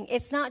saying?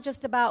 It's not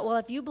just about, well,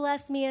 if you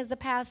bless me as the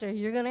pastor,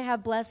 you're going to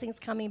have blessings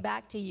coming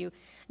back to you.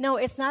 No,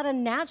 it's not a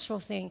natural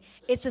thing.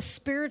 It's a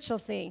spiritual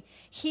thing.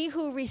 He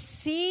who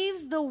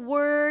receives the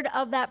word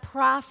of that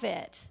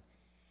prophet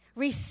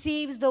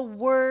receives the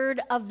word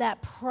of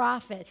that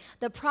prophet.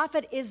 The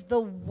prophet is the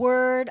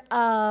word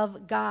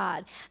of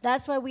God.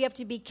 That's why we have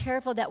to be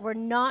careful that we're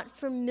not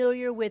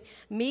familiar with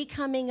me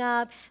coming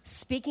up,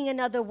 speaking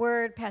another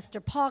word, Pastor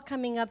Paul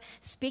coming up,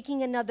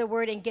 speaking another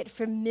word, and get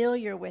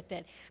familiar with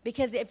it.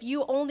 Because if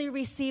you only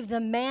receive the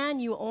man,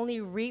 you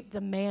only reap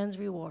the man's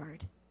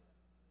reward.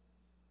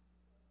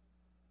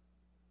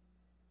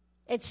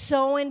 It's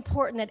so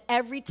important that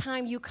every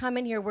time you come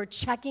in here, we're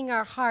checking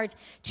our hearts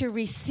to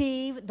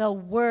receive the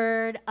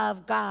word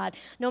of God.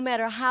 No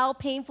matter how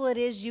painful it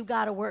is, you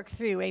got to work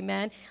through,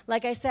 amen?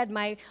 Like I said,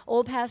 my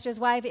old pastor's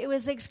wife, it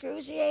was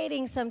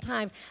excruciating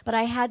sometimes, but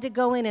I had to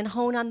go in and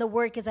hone on the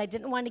word because I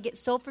didn't want to get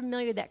so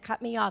familiar that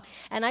cut me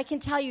off. And I can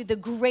tell you, the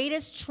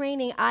greatest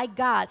training I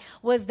got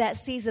was that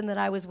season that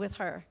I was with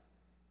her.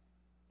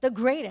 The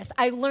greatest.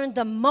 I learned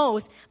the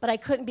most, but I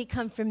couldn't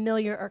become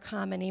familiar or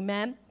common,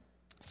 amen?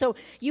 So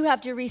you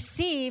have to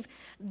receive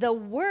the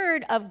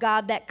word of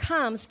God that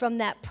comes from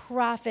that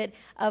prophet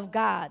of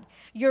God.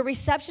 Your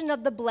reception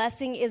of the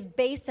blessing is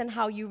based on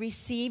how you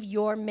receive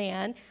your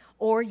man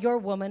or your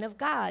woman of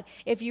God.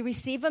 If you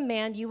receive a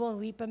man, you will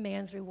reap a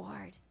man's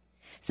reward.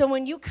 So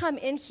when you come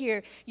in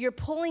here, you're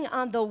pulling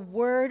on the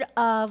word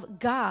of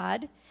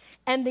God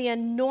and the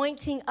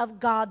anointing of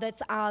God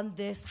that's on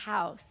this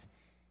house.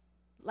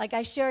 Like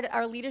I shared at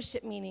our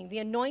leadership meeting, the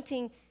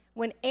anointing.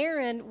 When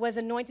Aaron was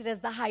anointed as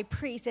the high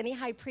priest, any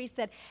high priest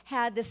that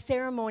had the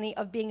ceremony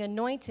of being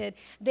anointed,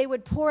 they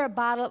would pour a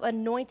bottle of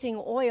anointing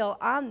oil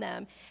on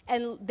them.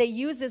 And they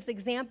use this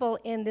example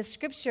in the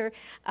scripture.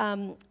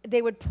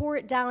 They would pour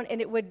it down,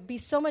 and it would be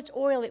so much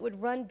oil, it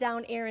would run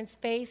down Aaron's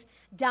face,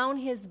 down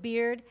his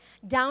beard,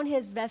 down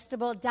his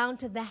vestibule, down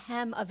to the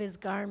hem of his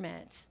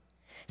garment.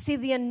 See,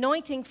 the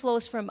anointing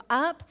flows from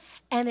up,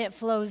 and it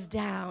flows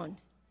down.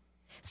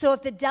 So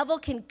if the devil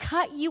can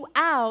cut you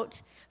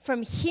out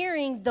from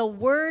hearing the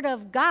word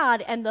of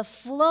God and the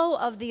flow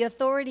of the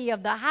authority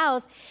of the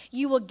house,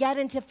 you will get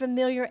into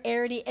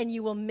familiarity and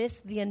you will miss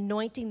the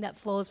anointing that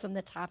flows from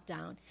the top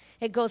down.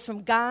 It goes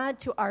from God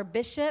to our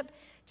bishop,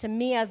 to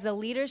me as the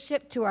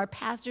leadership, to our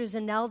pastors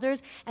and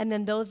elders, and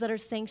then those that are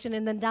sanctioned,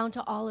 and then down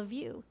to all of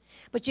you.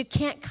 But you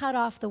can't cut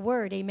off the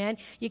word, amen?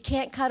 You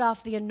can't cut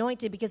off the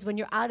anointed, because when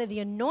you're out of the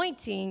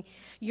anointing,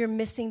 you're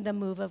missing the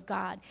move of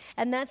God.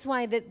 And that's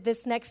why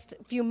this next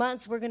few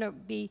months we're going to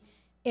be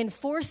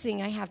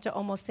enforcing, I have to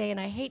almost say, and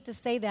I hate to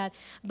say that,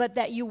 but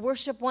that you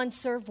worship one,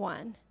 serve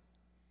one.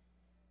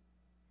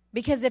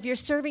 Because if you're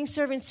serving,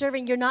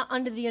 you're not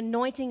under the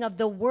anointing of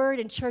the word,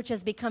 and church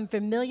has become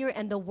familiar,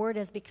 and the word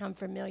has become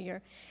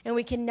familiar. And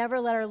we can never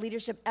let our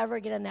leadership ever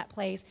get in that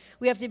place.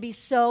 We have to be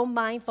so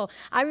mindful.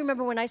 I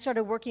remember when I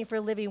started working for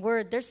Living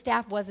Word, their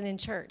staff wasn't in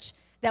church.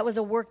 That was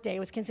a work day. It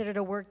was considered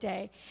a work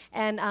day.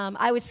 And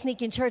I would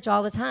sneak in church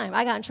all the time.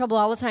 I got in trouble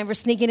all the time for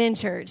sneaking in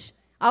church.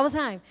 All the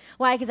time.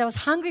 Why? Because I was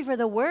hungry for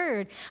the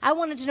word. I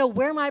wanted to know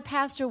where my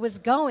pastor was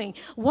going.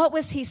 What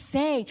was he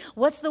saying?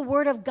 What's the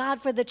word of God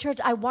for the church?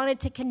 I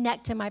wanted to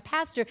connect to my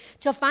pastor.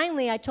 Till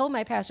finally I told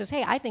my pastors,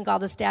 hey, I think all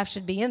the staff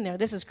should be in there.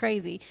 This is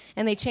crazy.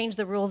 And they changed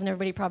the rules, and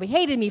everybody probably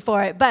hated me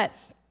for it. But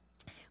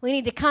we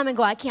need to come and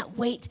go, I can't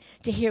wait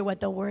to hear what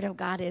the word of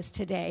God is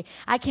today.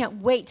 I can't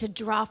wait to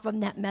draw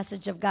from that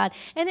message of God.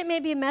 And it may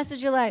be a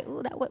message you're like,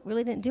 ooh, that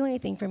really didn't do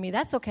anything for me.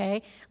 That's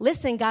okay.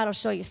 Listen, God will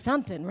show you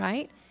something,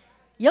 right?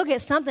 You'll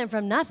get something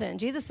from nothing.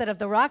 Jesus said,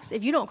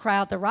 if you don't cry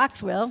out, the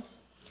rocks will.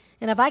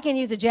 And if I can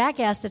use a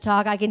jackass to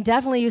talk, I can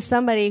definitely use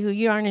somebody who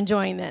you aren't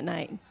enjoying that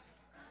night.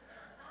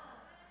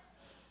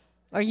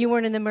 Or you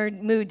weren't in the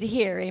mood to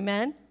hear,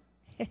 amen?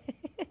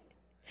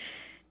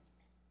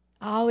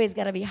 Always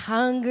got to be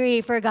hungry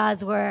for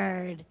God's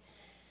word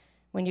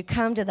when you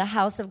come to the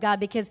house of God,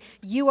 because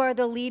you are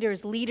the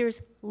leaders.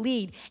 Leaders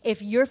lead.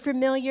 If you're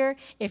familiar,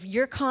 if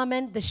you're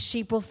common, the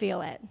sheep will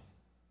feel it.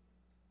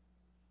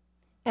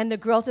 And the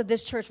growth of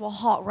this church will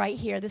halt right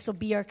here. This will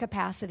be our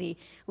capacity.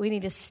 We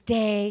need to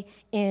stay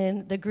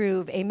in the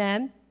groove.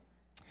 Amen?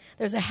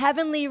 There's a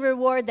heavenly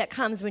reward that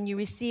comes when you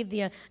receive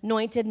the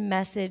anointed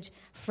message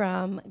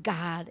from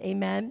God.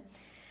 Amen?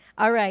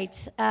 All right.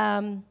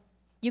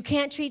 You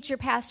can't treat your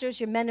pastors,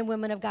 your men and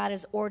women of God,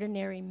 as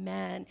ordinary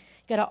men.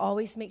 You got to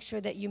always make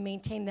sure that you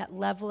maintain that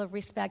level of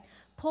respect,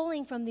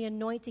 pulling from the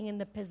anointing and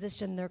the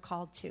position they're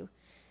called to.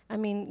 I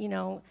mean,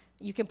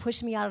 you can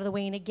push me out of the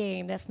way in a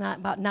game. That's not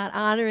about not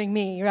honoring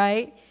me,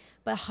 right?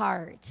 But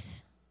heart.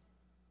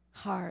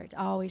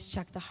 Always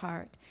check the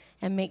heart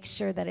and make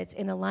sure that it's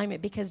in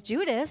alignment. Because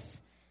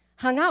Judas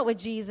hung out with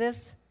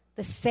Jesus,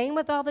 the same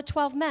with all the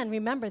 12 men.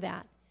 Remember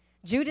that.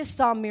 Judas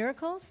saw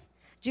miracles.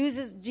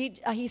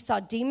 He saw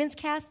demons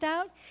cast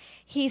out.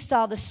 He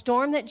saw the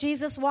storm that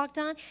Jesus walked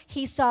on.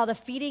 He saw the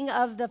feeding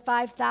of the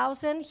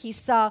 5,000. He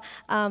saw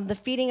the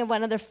feeding of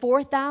another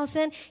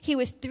 4,000. He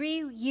was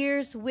 3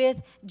 years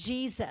with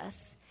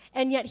Jesus,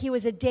 and yet he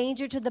was a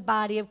danger to the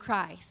body of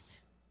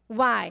Christ.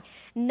 Why?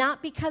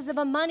 Not because of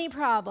a money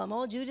problem.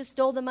 Oh, Judas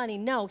stole the money.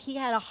 No, he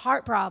had a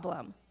heart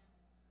problem.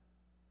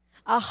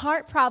 A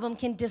heart problem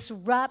can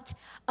disrupt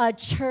a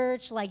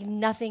church like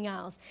nothing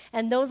else.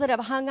 And those that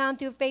have hung on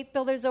through Faith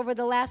Builders over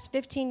the last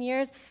 15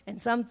 years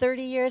and some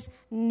 30 years,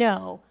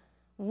 know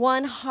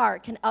one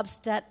heart can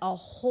upset a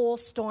whole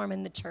storm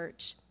in the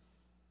church.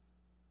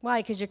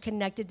 Why? Because you're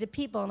connected to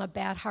people, and a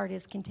bad heart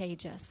is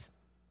contagious.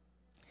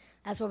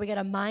 That's why we got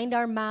to mind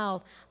our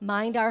mouth,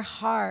 mind our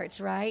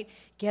hearts, right?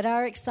 Get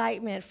our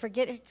excitement.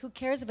 Forget, who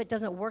cares if it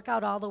doesn't work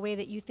out all the way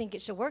that you think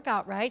it should work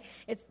out, right?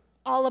 It's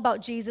all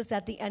about Jesus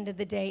at the end of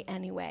the day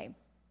anyway.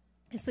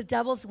 It's the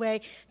devil's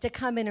way to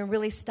come in and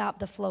really stop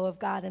the flow of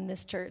God in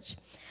this church.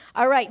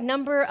 All right,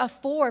 number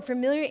 4,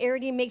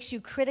 familiarity makes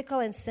you critical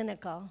and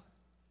cynical.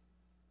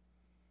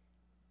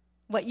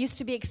 What used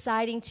to be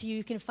exciting to you,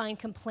 you can find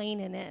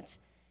complaint in it.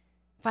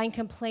 Find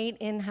complaint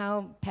in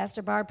how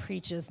Pastor Barb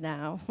preaches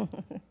now.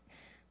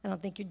 I don't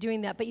think you're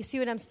doing that, but you see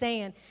what I'm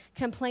saying?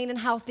 Complain in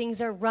how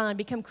things are run.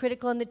 Become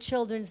critical in the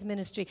children's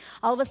ministry.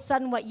 All of a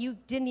sudden, what you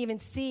didn't even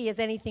see as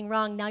anything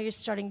wrong, now you're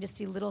starting to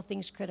see little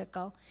things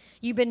critical.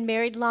 You've been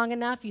married long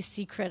enough, you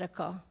see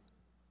critical,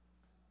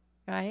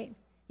 right?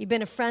 You've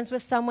been friends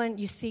with someone,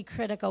 you see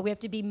critical. We have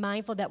to be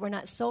mindful that we're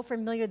not so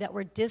familiar that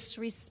we're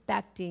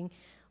disrespecting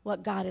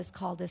what God has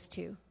called us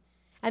to.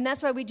 And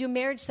that's why we do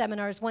marriage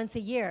seminars once a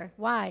year.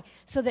 Why?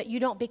 So that you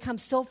don't become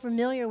so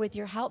familiar with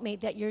your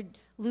helpmate that you're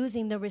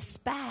losing the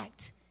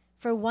respect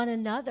for one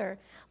another.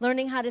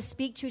 Learning how to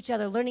speak to each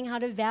other, learning how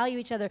to value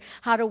each other,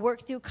 how to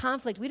work through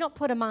conflict. We don't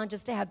put them on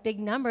just to have big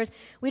numbers.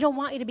 We don't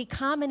want you to be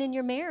common in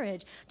your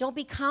marriage. Don't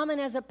be common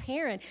as a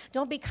parent.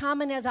 Don't be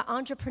common as an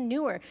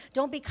entrepreneur.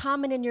 Don't be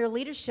common in your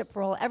leadership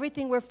role.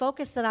 Everything we're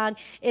focusing on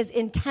is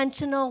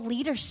intentional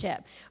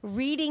leadership.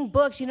 Reading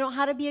books. You know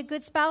how to be a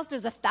good spouse?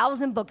 There's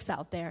 1,000 books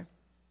out there.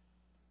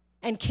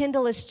 And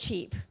Kindle is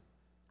cheap.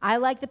 I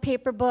like the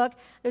paper book.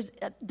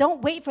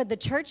 Don't wait for the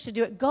church to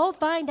do it. Go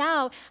find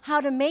out how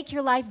to make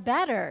your life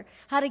better,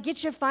 how to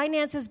get your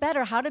finances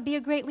better, how to be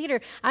a great leader.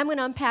 I'm going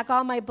to unpack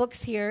all my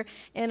books here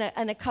in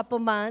a couple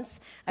months.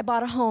 I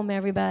bought a home,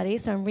 everybody,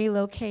 so I'm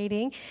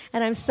relocating,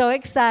 and I'm so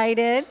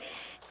excited.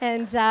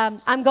 And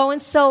I'm going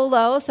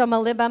solo, so I'm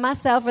going to live by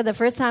myself for the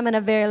first time in a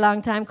very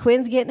long time.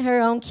 Quinn's getting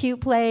her own cute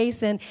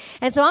place. And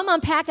so I'm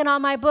unpacking all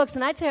my books.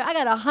 And I tell you, I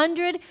got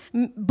 100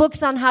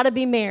 books on how to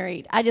be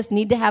married. I just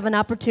need to have an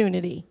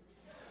opportunity.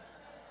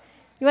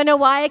 You want to know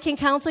why I can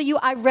counsel you?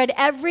 I've read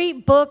every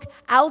book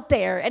out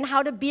there and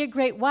how to be a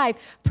great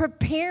wife,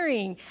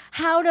 preparing,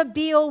 how to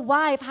be a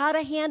wife, how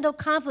to handle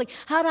conflict,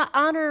 how to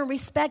honor and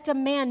respect a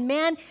man.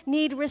 Men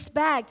need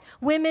respect.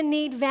 Women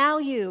need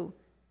value.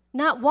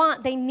 Not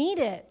want, they need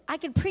it. I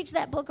could preach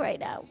that book right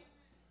now.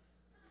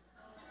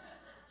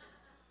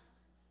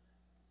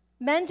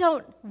 Men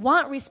don't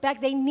want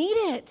respect, they need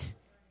it.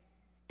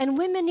 And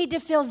women need to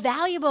feel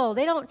valuable.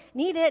 They don't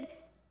need it,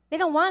 they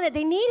don't want it,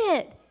 they need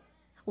it.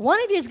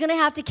 One of you is going to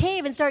have to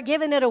cave and start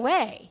giving it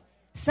away.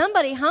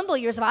 Somebody humble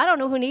yourself. I don't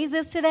know who needs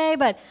this today,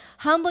 but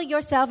humble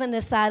yourself in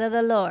the sight of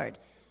the Lord.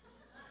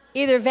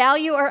 Either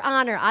value or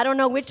honor. I don't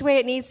know which way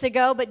it needs to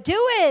go, but do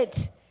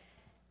it.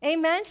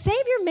 Amen.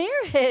 Save your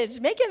marriage.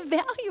 Make it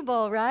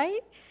valuable, right?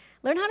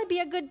 Learn how to be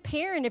a good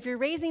parent. If you're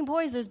raising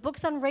boys, there's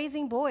books on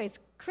raising boys.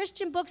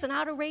 Christian books on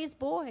how to raise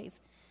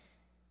boys.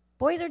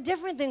 Boys are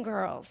different than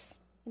girls.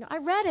 I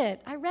read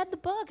it. I read the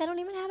book. I don't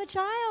even have a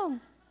child.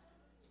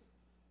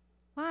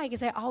 Why?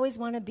 Because I always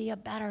want to be a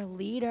better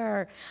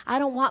leader. I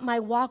don't want my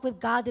walk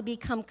with God to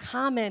become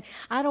common.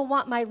 I don't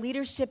want my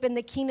leadership in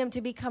the kingdom to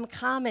become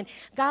common.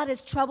 God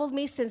has troubled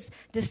me since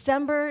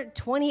December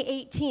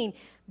 2018.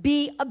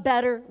 Be a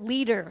better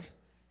leader.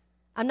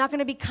 I'm not going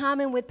to be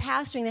common with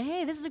pastoring that,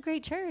 hey, this is a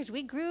great church.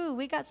 We grew.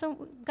 We got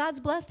some, God's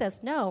blessed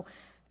us. No.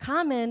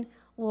 Common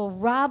will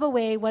rob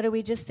away, what do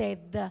we just say?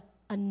 The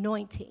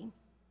anointing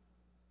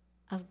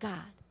of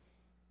God.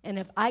 And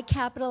if I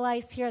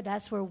capitalize here,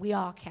 that's where we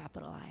all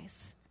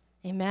capitalize.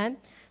 Amen?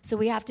 So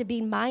we have to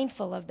be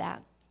mindful of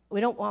that.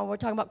 We're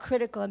talking about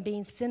critical and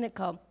being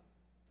cynical.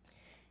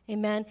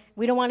 Amen?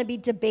 We don't want to be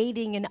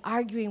debating and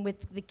arguing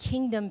with the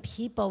kingdom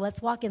people.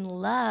 Let's walk in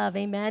love,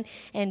 amen,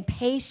 and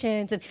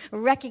patience and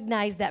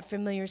recognize that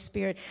familiar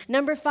spirit.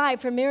 Number 5,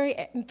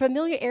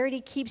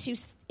 familiarity keeps you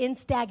in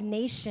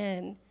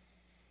stagnation.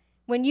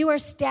 When you are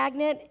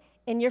stagnant,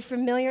 and you're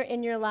familiar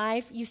in your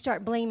life, you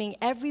start blaming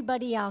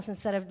everybody else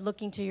instead of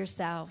looking to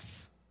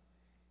yourselves.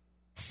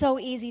 So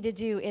easy to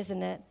do,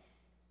 isn't it?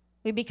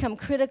 We become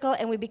critical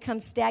and we become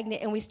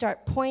stagnant and we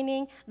start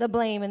pointing the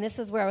blame. And this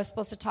is where I was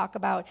supposed to talk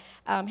about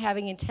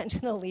having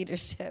intentional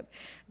leadership.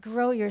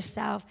 Grow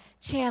yourself,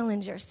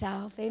 challenge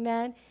yourself,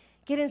 amen?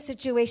 Get in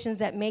situations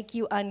that make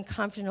you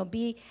uncomfortable.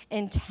 Be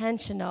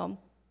intentional,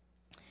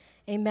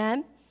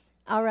 amen?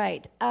 All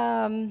right.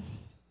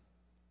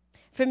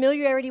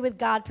 Familiarity with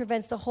God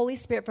prevents the Holy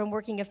Spirit from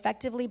working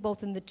effectively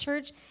both in the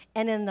church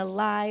and in the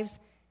lives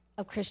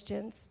of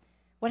Christians.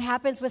 What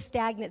happens with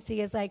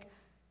stagnancy is like,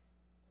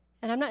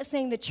 and I'm not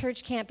saying the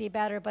church can't be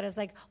better, but it's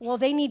like, well,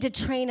 they need to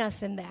train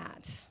us in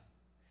that.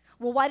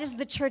 Well, why does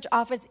the church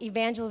offer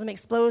evangelism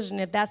explosion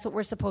if that's what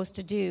we're supposed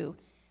to do?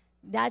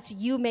 That's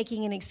you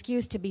making an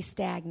excuse to be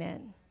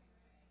stagnant.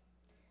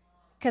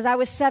 Because I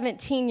was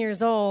 17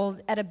 years old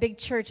at a big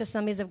church,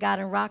 Assemblies of God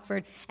in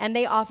Rockford, and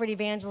they offered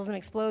Evangelism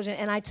Explosion,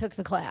 and I took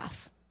the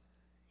class.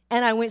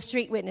 And I went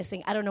street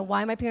witnessing. I don't know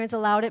why my parents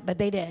allowed it, but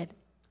they did.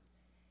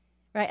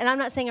 Right? And I'm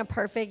not saying I'm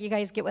perfect. You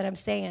guys get what I'm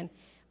saying.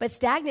 But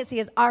stagnancy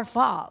is our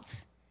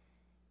fault.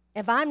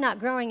 If I'm not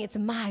growing, it's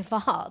my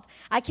fault.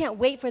 I can't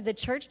wait for the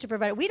church to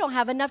provide it. We don't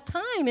have enough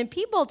time and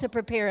people to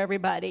prepare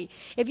everybody.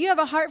 If you have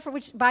a heart for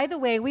which, by the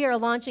way, we are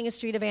launching a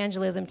street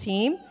evangelism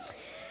team.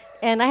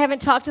 And I haven't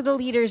talked to the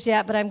leaders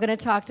yet, but I'm going to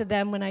talk to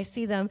them when I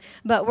see them.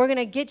 But we're going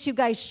to get you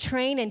guys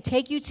trained and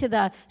take you to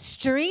the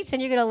streets, and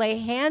you're going to lay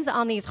hands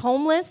on these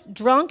homeless,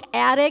 drunk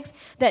addicts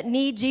that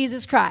need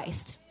Jesus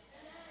Christ.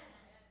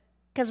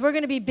 Because we're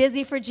going to be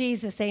busy for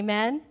Jesus,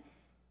 amen?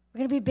 We're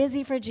going to be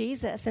busy for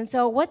Jesus. And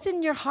so what's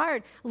in your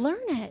heart?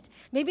 Learn it.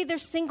 Maybe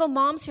there's single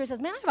moms here who says,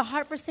 man, I have a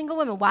heart for single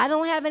women. Why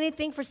don't I have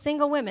anything for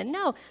single women?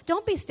 No,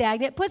 don't be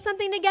stagnant. Put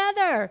something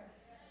together.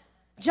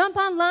 Jump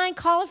online,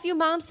 call a few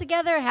moms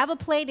together, have a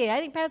play date. I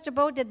think Pastor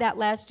Bo did that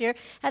last year.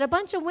 Had a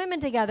bunch of women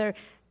together.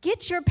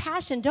 Get your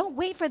passion. Don't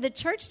wait for the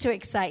church to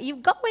excite you.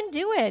 Go and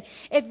do it.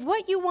 If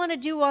what you want to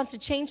do wants to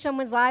change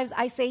someone's lives,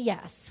 I say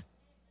yes.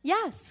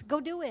 Yes,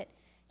 go do it.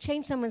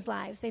 Change someone's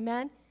lives,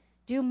 amen?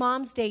 Do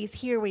mom's days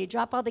here where you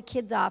drop all the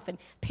kids off and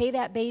pay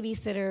that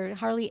babysitter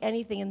hardly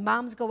anything, and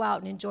moms go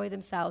out and enjoy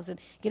themselves and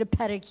get a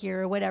pedicure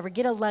or whatever.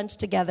 Get a lunch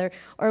together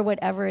or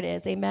whatever it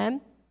is, amen?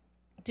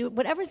 Do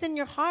whatever's in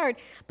your heart,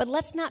 but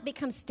let's not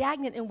become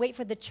stagnant and wait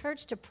for the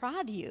church to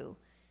prod you.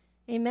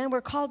 Amen? We're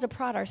called to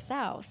prod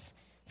ourselves.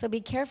 So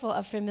be careful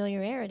of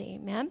familiarity,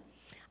 amen?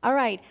 All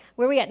right,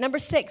 where are we at? Number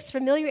 6,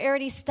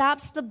 familiarity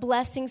stops the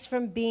blessings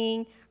from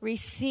being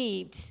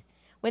received.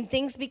 When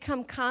things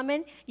become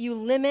common, you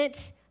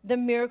limit the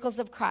miracles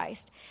of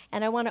Christ.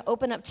 And I want to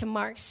open up to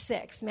Mark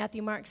 6,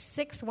 Mark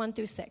 6, 1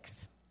 through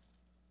 6.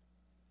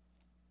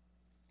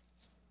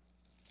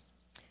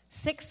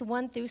 6,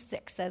 1 through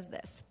 6 says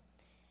this.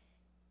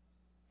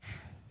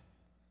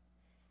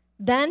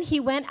 Then he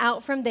went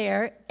out from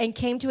there and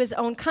came to his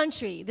own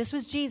country. This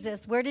was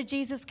Jesus. Where did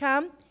Jesus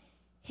come?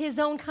 His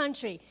own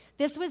country.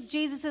 This was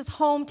Jesus'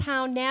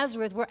 hometown,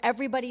 Nazareth, where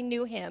everybody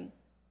knew him.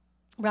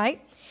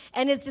 Right?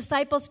 And his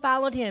disciples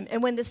followed him.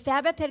 And when the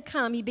Sabbath had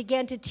come, he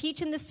began to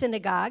teach in the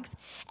synagogues.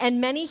 And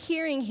many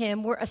hearing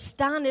him were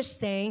astonished,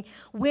 saying,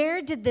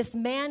 "Where did this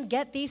man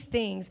get these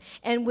things?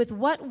 And with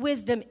what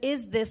wisdom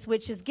is this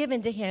which is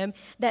given to him,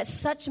 that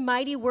such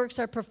mighty works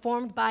are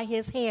performed by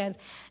his hands?"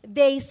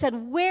 They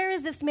said, "Where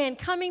is this man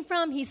coming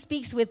from? He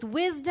speaks with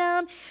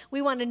wisdom.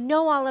 We want to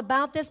know all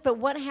about this." But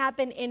what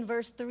happened in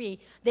verse 3?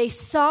 They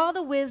saw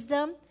the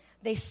wisdom.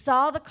 They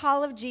saw the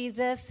call of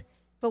Jesus.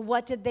 But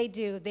what did they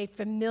do? They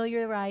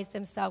familiarized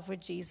themselves with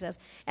Jesus.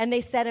 And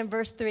they said in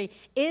verse 3,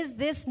 "Is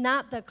this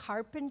not the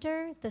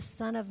carpenter, the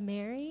son of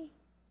Mary?"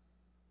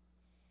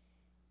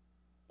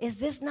 Is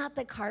this not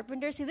the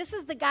carpenter? See, this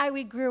is the guy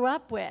we grew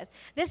up with.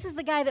 This is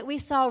the guy that we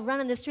saw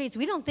running the streets.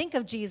 We don't think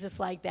of Jesus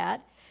like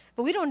that,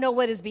 but we don't know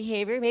what his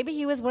behavior. Maybe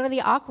he was one of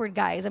the awkward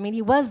guys. I mean,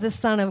 he was the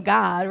Son of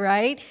God,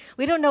 right?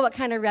 We don't know what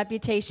kind of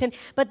reputation.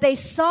 But they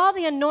saw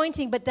the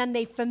anointing, but then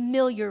they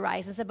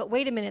familiarized and said, "But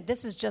wait a minute,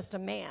 this is just a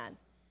man.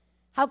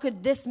 How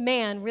could this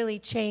man really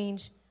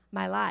change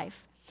my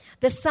life?"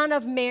 The son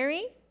of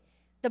Mary,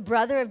 the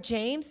brother of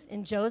James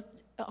and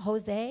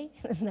Jose.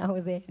 It's not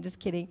Jose, I'm just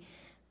kidding.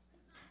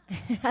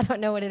 I don't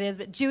know what it is,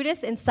 but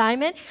Judas and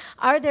Simon,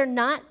 are there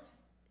not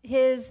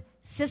his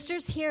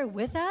sisters here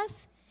with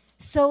us?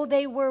 So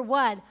they were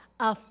what?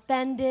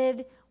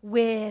 Offended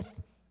with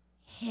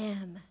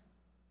him.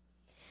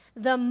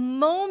 The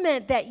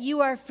moment that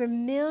you are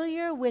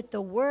familiar with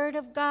the Word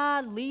of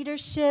God,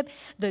 leadership,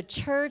 the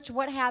church,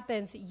 what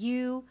happens?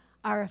 You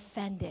are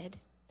offended.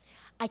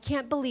 I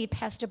can't believe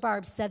Pastor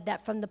Barb said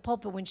that from the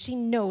pulpit when she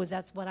knows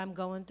that's what I'm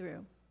going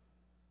through.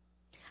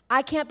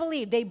 I can't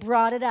believe they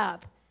brought it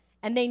up,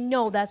 and they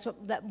know that's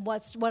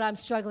what I'm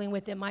struggling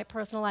with in my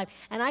personal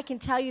life. And I can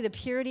tell you the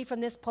purity from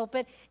this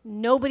pulpit,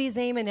 nobody's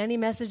aiming any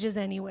messages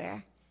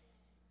anywhere.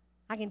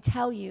 I can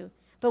tell you.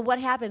 But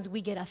what happens?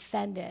 We get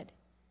offended.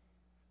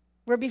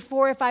 Where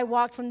before, if I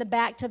walked from the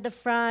back to the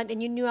front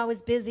and you knew I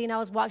was busy and I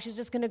was walking, she was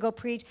just going to go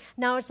preach.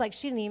 Now it's like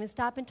she didn't even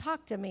stop and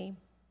talk to me.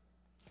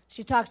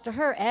 She talks to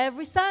her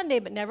every Sunday,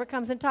 but never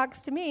comes and talks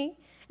to me.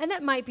 And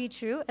that might be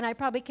true, and I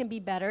probably can be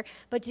better.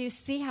 But do you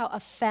see how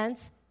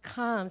offense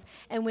comes?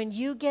 And when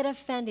you get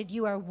offended,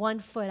 you are 1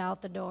 foot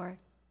out the door.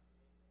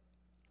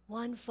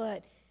 1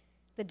 foot.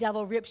 The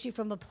devil rips you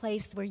from a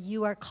place where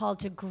you are called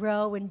to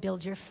grow and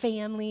build your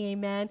family,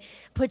 amen.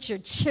 Put your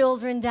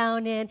children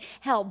down in,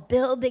 help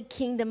build the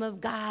kingdom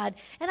of God.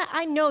 And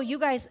I know you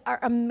guys are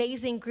an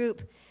amazing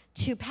group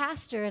to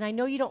pastor, and I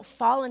know you don't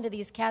fall into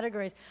these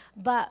categories,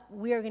 but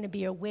we are going to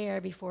be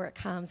aware before it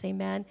comes,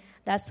 amen.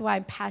 That's why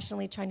I'm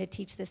passionately trying to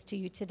teach this to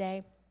you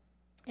today.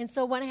 And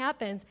so what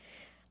happens?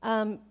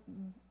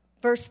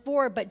 Verse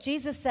 4, "But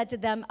Jesus said to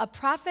them, a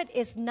prophet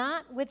is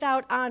not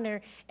without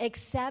honor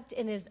except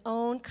in his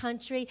own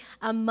country,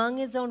 among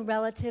his own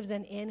relatives,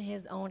 and in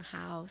his own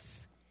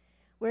house."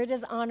 Where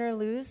does honor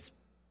lose?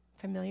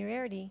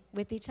 Familiarity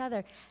with each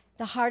other.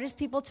 The hardest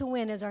people to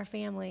win is our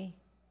family.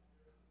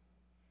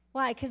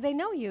 Why? Because they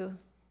know you.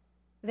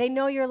 They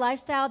know your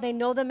lifestyle. They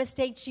know the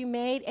mistakes you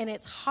made, and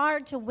it's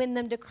hard to win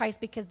them to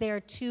Christ because they are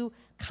too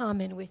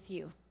common with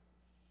you.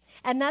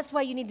 And that's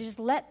why you need to just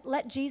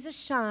let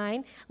Jesus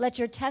shine, let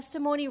your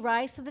testimony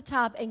rise to the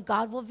top, and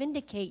God will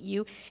vindicate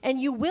you, and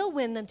you will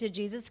win them to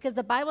Jesus, because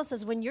the Bible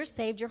says when you're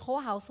saved, your whole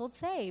household's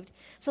saved.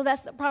 So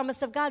that's the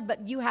promise of God,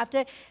 but you have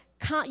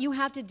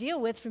to deal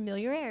with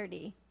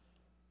familiarity.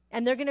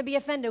 And they're going to be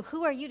offended.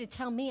 Who are you to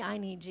tell me I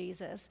need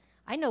Jesus?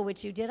 I know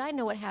what you did. I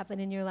know what happened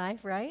in your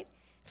life, right?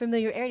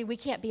 Familiarity, we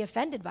can't be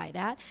offended by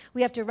that.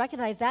 We have to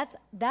recognize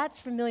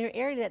that's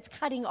familiarity that's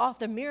cutting off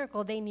the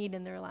miracle they need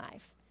in their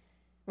life.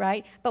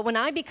 Right? But when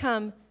I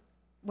become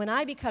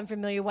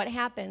familiar, what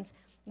happens?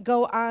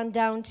 Go on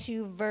down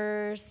to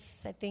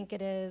verse, I think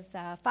it is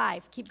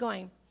 5. Keep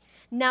going.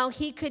 "Now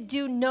he could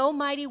do no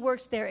mighty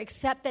works there,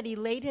 except that he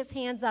laid his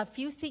hands on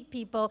few sick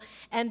people,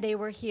 and they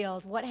were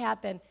healed." What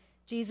happened?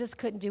 Jesus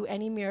couldn't do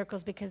any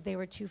miracles because they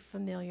were too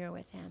familiar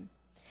with him.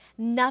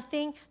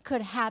 Nothing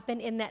could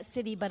happen in that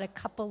city but a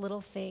couple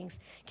little things.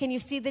 Can you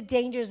see the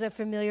dangers of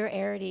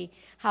familiarity?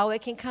 How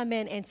it can come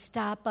in and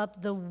stop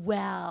up the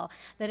well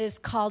that is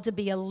called to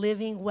be a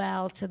living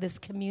well to this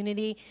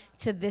community,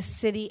 to this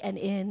city, and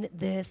in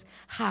this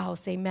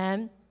house.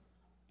 Amen?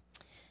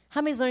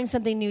 How many's learning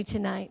something new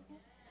tonight?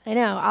 I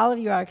know, all of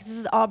you are, because this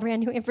is all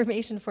brand new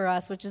information for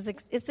us, which is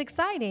it's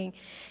exciting.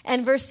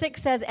 And verse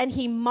 6 says, "And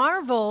he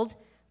marveled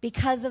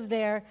because of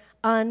their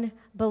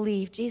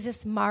unbelief."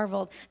 Jesus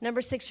marveled.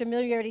 Number 6,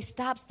 familiarity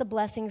stops the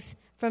blessings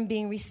from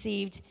being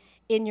received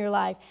in your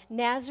life.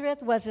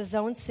 Nazareth was his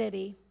own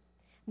city.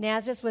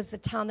 Nazareth was the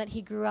town that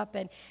he grew up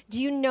in.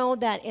 Do you know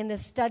that in the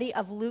study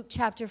of Luke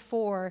chapter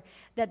 4,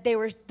 that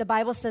the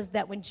Bible says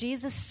that when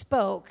Jesus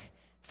spoke,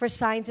 for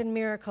signs and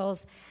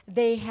miracles.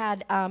 They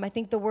had, I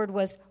think the word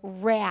was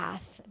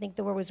wrath.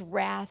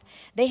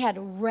 They had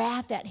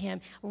wrath at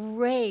him,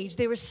 rage.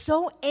 They were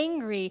so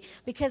angry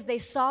because they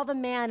saw the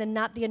man and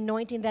not the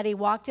anointing that he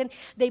walked in.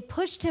 They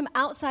pushed him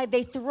outside.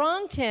 They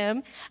thronged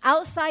him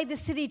outside the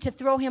city to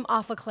throw him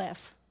off a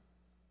cliff.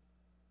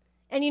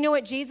 And you know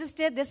what Jesus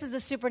did? This is the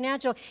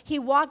supernatural. He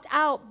walked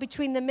out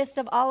between the midst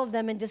of all of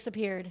them and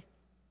disappeared.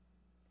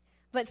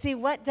 But see,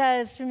 what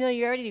does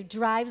familiarity do?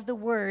 Drives the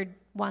word,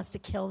 wants to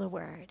kill the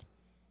word,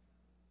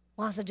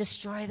 wants to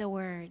destroy the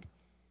word.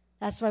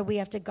 That's why we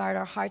have to guard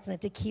our hearts and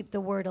to keep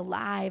the word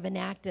alive and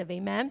active.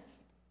 Amen?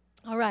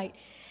 All right.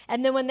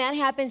 And then when that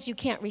happens, you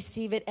can't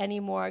receive it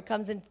anymore. It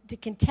comes into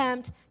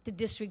contempt, to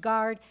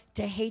disregard,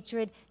 to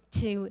hatred,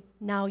 to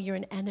now you're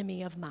an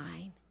enemy of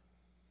mine.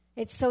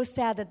 It's so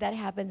sad that that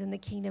happens in the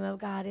kingdom of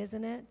God,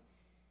 isn't it?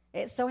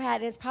 It's so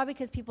sad. It's probably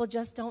because people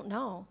just don't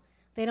know.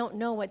 They don't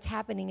know what's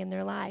happening in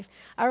their life.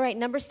 All right,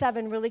 number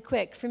 7, really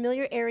quick.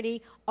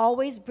 Familiarity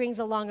always brings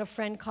along a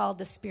friend called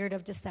the spirit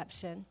of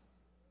deception.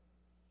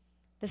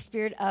 The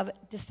spirit of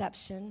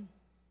deception.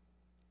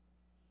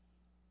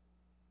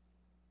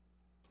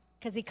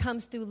 Because he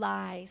comes through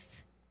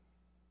lies.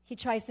 He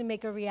tries to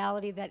make a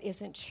reality that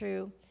isn't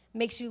true.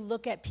 Makes you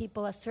look at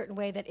people a certain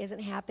way that isn't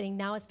happening.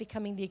 Now it's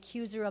becoming the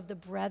accuser of the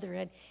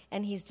brethren,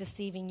 and he's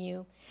deceiving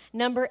you.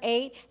 Number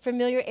 8,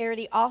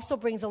 familiarity also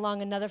brings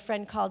along another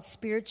friend called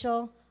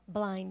spiritual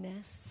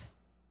blindness.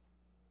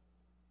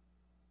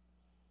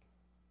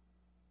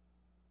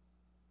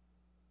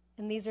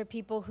 And these are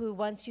people who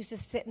once used to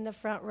sit in the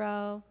front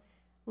row,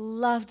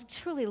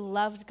 truly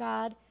loved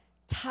God,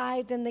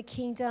 tithed in the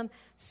kingdom,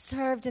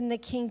 served in the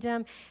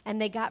kingdom, and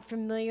they got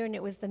familiar, and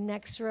it was the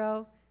next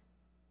row.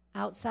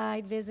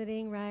 Outside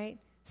visiting, right?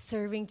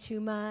 Serving too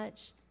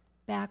much.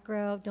 Back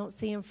row, don't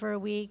see him for a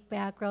week.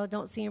 Back row,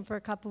 don't see him for a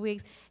couple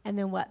weeks. And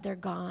then what? They're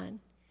gone.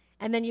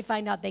 And then you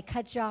find out they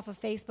cut you off of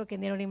Facebook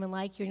and they don't even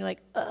like you. And you're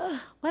like,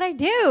 what'd I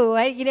do?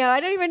 I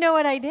don't even know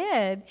what I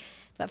did.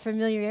 But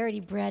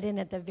familiarity bred in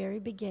at the very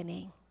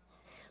beginning.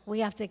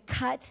 We have to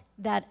cut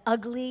that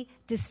ugly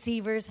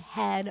deceiver's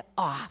head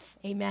off.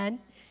 Amen?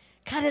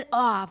 Cut it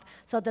off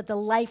so that the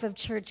life of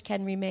church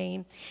can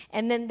remain.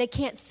 And then they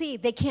can't see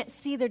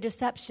their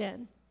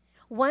deception.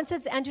 Once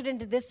it's entered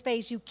into this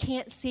phase, you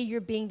can't see you're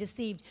being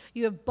deceived.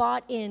 You have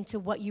bought into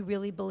what you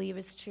really believe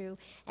is true.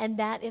 And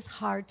that is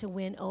hard to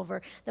win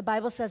over. The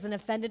Bible says an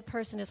offended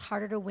person is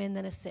harder to win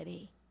than a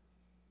city.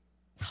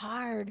 It's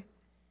hard.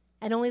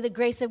 And only the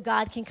grace of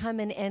God can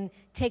come in and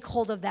take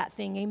hold of that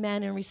thing,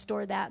 amen, and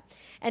restore that.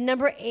 And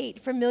number 8,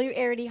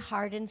 familiarity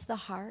hardens the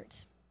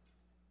heart.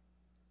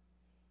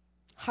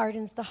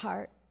 Hardens the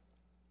heart.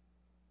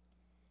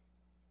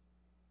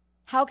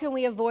 How can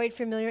we avoid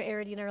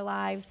familiarity in our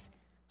lives?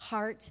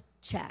 Heart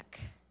check.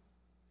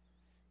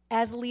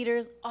 As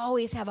leaders,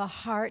 always have a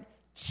heart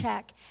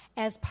check.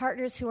 As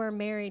partners who are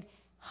married,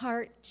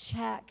 heart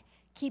check.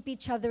 Keep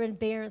each other in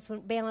balance.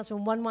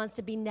 When one wants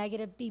to be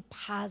negative, be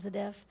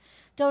positive.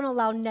 Don't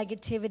allow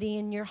negativity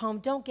in your home.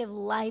 Don't give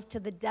life to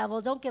the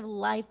devil. Don't give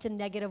life to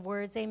negative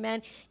words.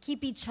 Amen.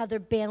 Keep each other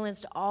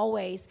balanced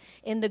always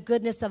in the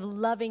goodness of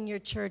loving your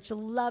church,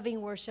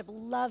 loving worship,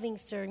 loving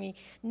serving.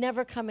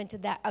 Never come into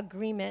that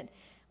agreement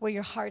where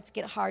your hearts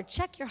get hard.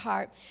 Check your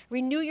heart.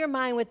 Renew your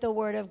mind with the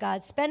word of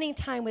God. Spending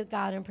time with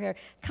God in prayer.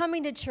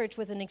 Coming to church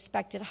with an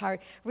expectant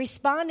heart.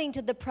 Responding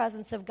to the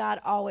presence of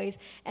God always.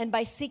 And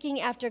by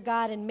seeking after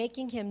God and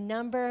making him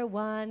number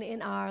one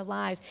in our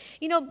lives.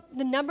 You know,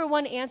 the number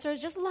one answer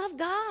is just love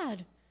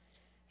God.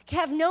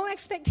 Have no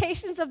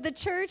expectations of the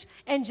church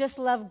and just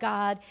love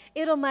God.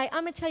 I'm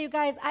going to tell you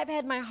guys, I've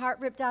had my heart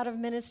ripped out of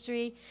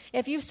ministry.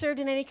 If you've served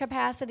in any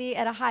capacity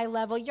at a high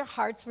level, your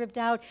heart's ripped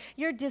out.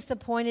 You're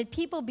disappointed.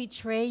 People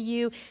betray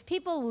you.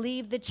 People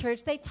leave the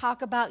church. They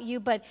talk about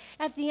you. But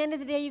at the end of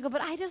the day, you go,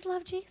 but I just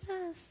love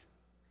Jesus.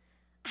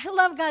 I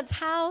love God's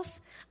house.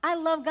 I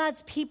love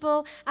God's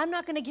people. I'm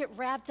not going to get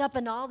wrapped up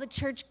in all the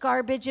church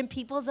garbage and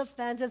people's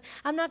offenses.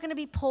 I'm not going to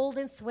be pulled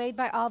and swayed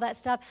by all that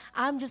stuff.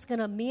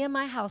 Me and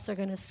my house are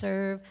going to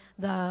serve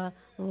the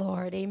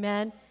Lord.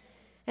 Amen.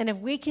 And if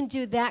we can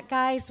do that,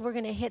 guys, we're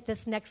going to hit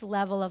this next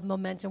level of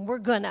momentum. We're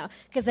going to,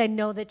 because I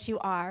know that you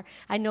are.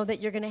 I know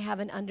that you're going to have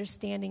an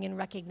understanding and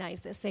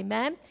recognize this.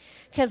 Amen?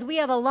 Because we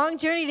have a long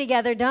journey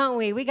together, don't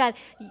we?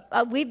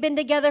 We've been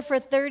together for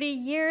 30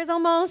 years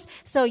almost.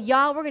 So,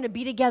 y'all, we're going to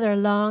be together a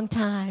long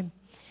time.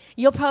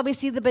 You'll probably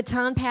see the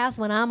baton pass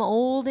when I'm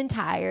old and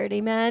tired,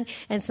 amen?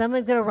 And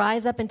someone's going to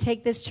rise up and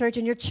take this church,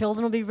 and your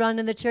children will be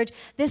running the church.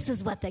 This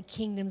is what the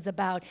kingdom's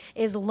about,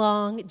 is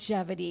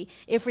longevity,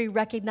 if we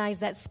recognize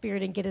that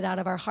spirit and get it out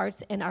of our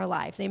hearts and our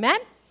lives, amen?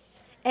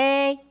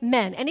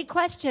 Amen. Any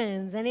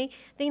questions?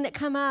 Anything that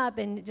come up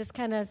and just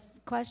kind of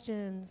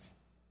questions?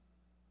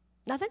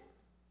 Nothing?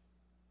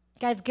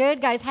 Guys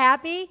good? Guys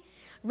happy?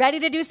 Ready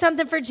to do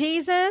something for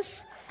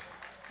Jesus?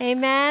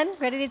 Amen.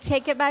 Ready to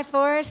take it by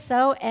force?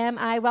 So am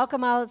I.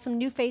 Welcome some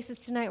new faces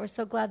tonight. We're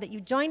so glad that you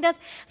joined us.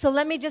 So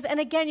let me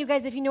and again, you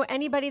guys, if you know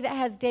anybody that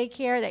has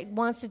daycare that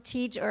wants to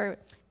teach or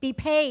be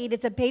paid,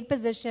 it's a paid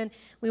position.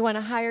 We want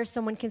to hire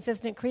someone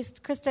consistent.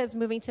 Krista is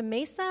moving to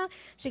Mesa.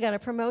 She got a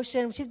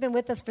promotion. She's been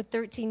with us for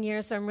 13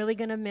 years, so I'm really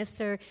going to miss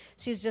her.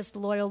 She's just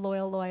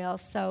loyal.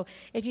 So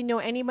if you know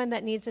anyone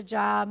that needs a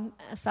job,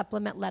 a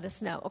supplement, let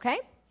us know, okay?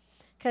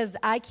 Because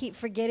I keep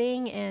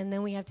forgetting, and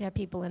then we have to have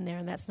people in there,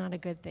 and that's not a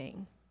good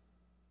thing.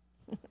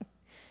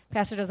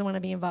 Pastor doesn't want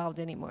to be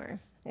involved anymore.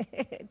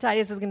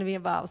 Titus is going to be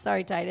involved.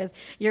 Sorry, Titus.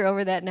 You're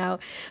over that now.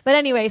 But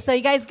anyway, so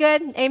you guys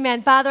good?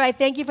 Amen. Father, I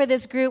thank you for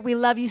this group. We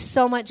love you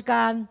so much,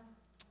 God.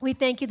 We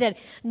thank you that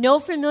no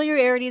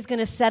familiarity is going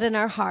to set in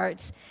our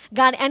hearts.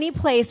 God, any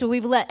place where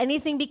we've let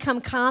anything become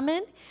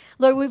common,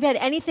 Lord, we've had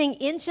anything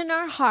inch in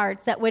our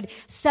hearts that would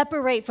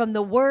separate from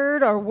the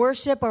word or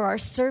worship or our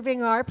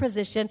serving or our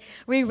position,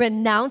 we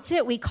renounce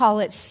it. We call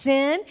it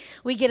sin.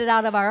 We get it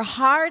out of our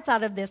hearts,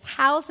 out of this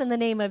house in the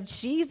name of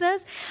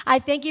Jesus. I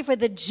thank you for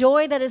the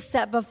joy that is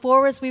set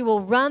before us. We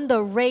will run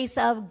the race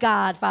of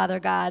God,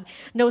 Father God.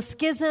 No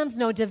schisms,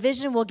 no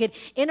division will get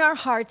in our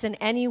hearts in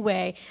any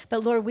way.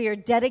 But Lord, we are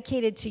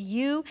dedicated to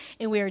you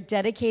and we are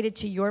dedicated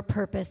to your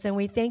purpose. And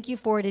we thank you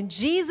for it in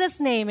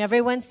Jesus' name.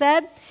 Everyone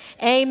said,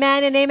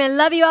 amen and amen.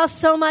 Love you all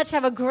so much.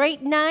 Have a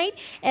great night,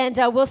 and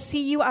we'll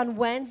see you on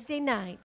Wednesday night.